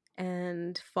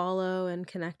and follow and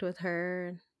connect with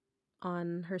her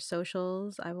on her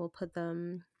socials. I will put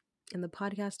them in the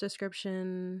podcast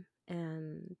description.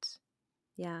 And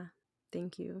yeah,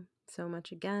 thank you so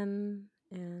much again.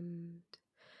 And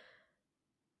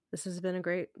this has been a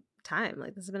great time.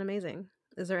 Like, this has been amazing.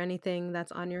 Is there anything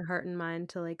that's on your heart and mind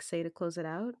to like say to close it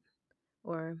out?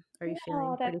 Or are you Oh, feeling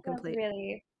that pretty sounds complete?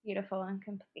 really beautiful and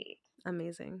complete.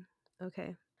 Amazing.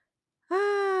 Okay.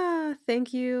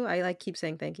 Thank you. I like keep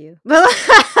saying thank you. But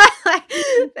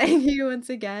thank you once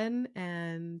again.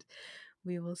 And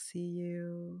we will see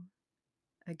you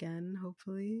again,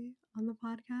 hopefully, on the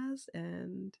podcast.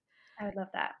 And I would love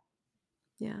that.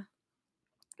 yeah.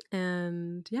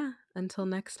 And yeah, until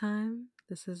next time,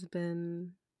 this has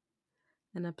been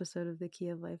an episode of the Key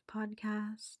of Life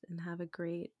podcast. And have a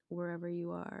great wherever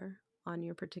you are on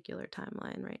your particular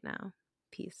timeline right now.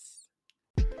 Peace.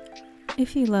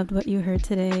 If you loved what you heard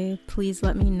today, please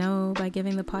let me know by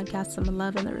giving the podcast some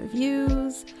love in the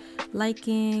reviews,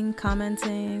 liking,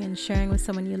 commenting, and sharing with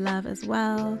someone you love as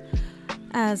well.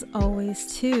 As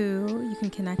always, too, you can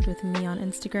connect with me on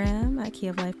Instagram at Key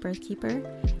of Life Birthkeeper,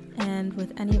 and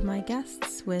with any of my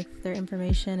guests with their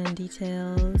information and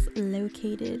details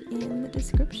located in the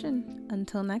description.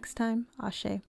 Until next time, Ashe.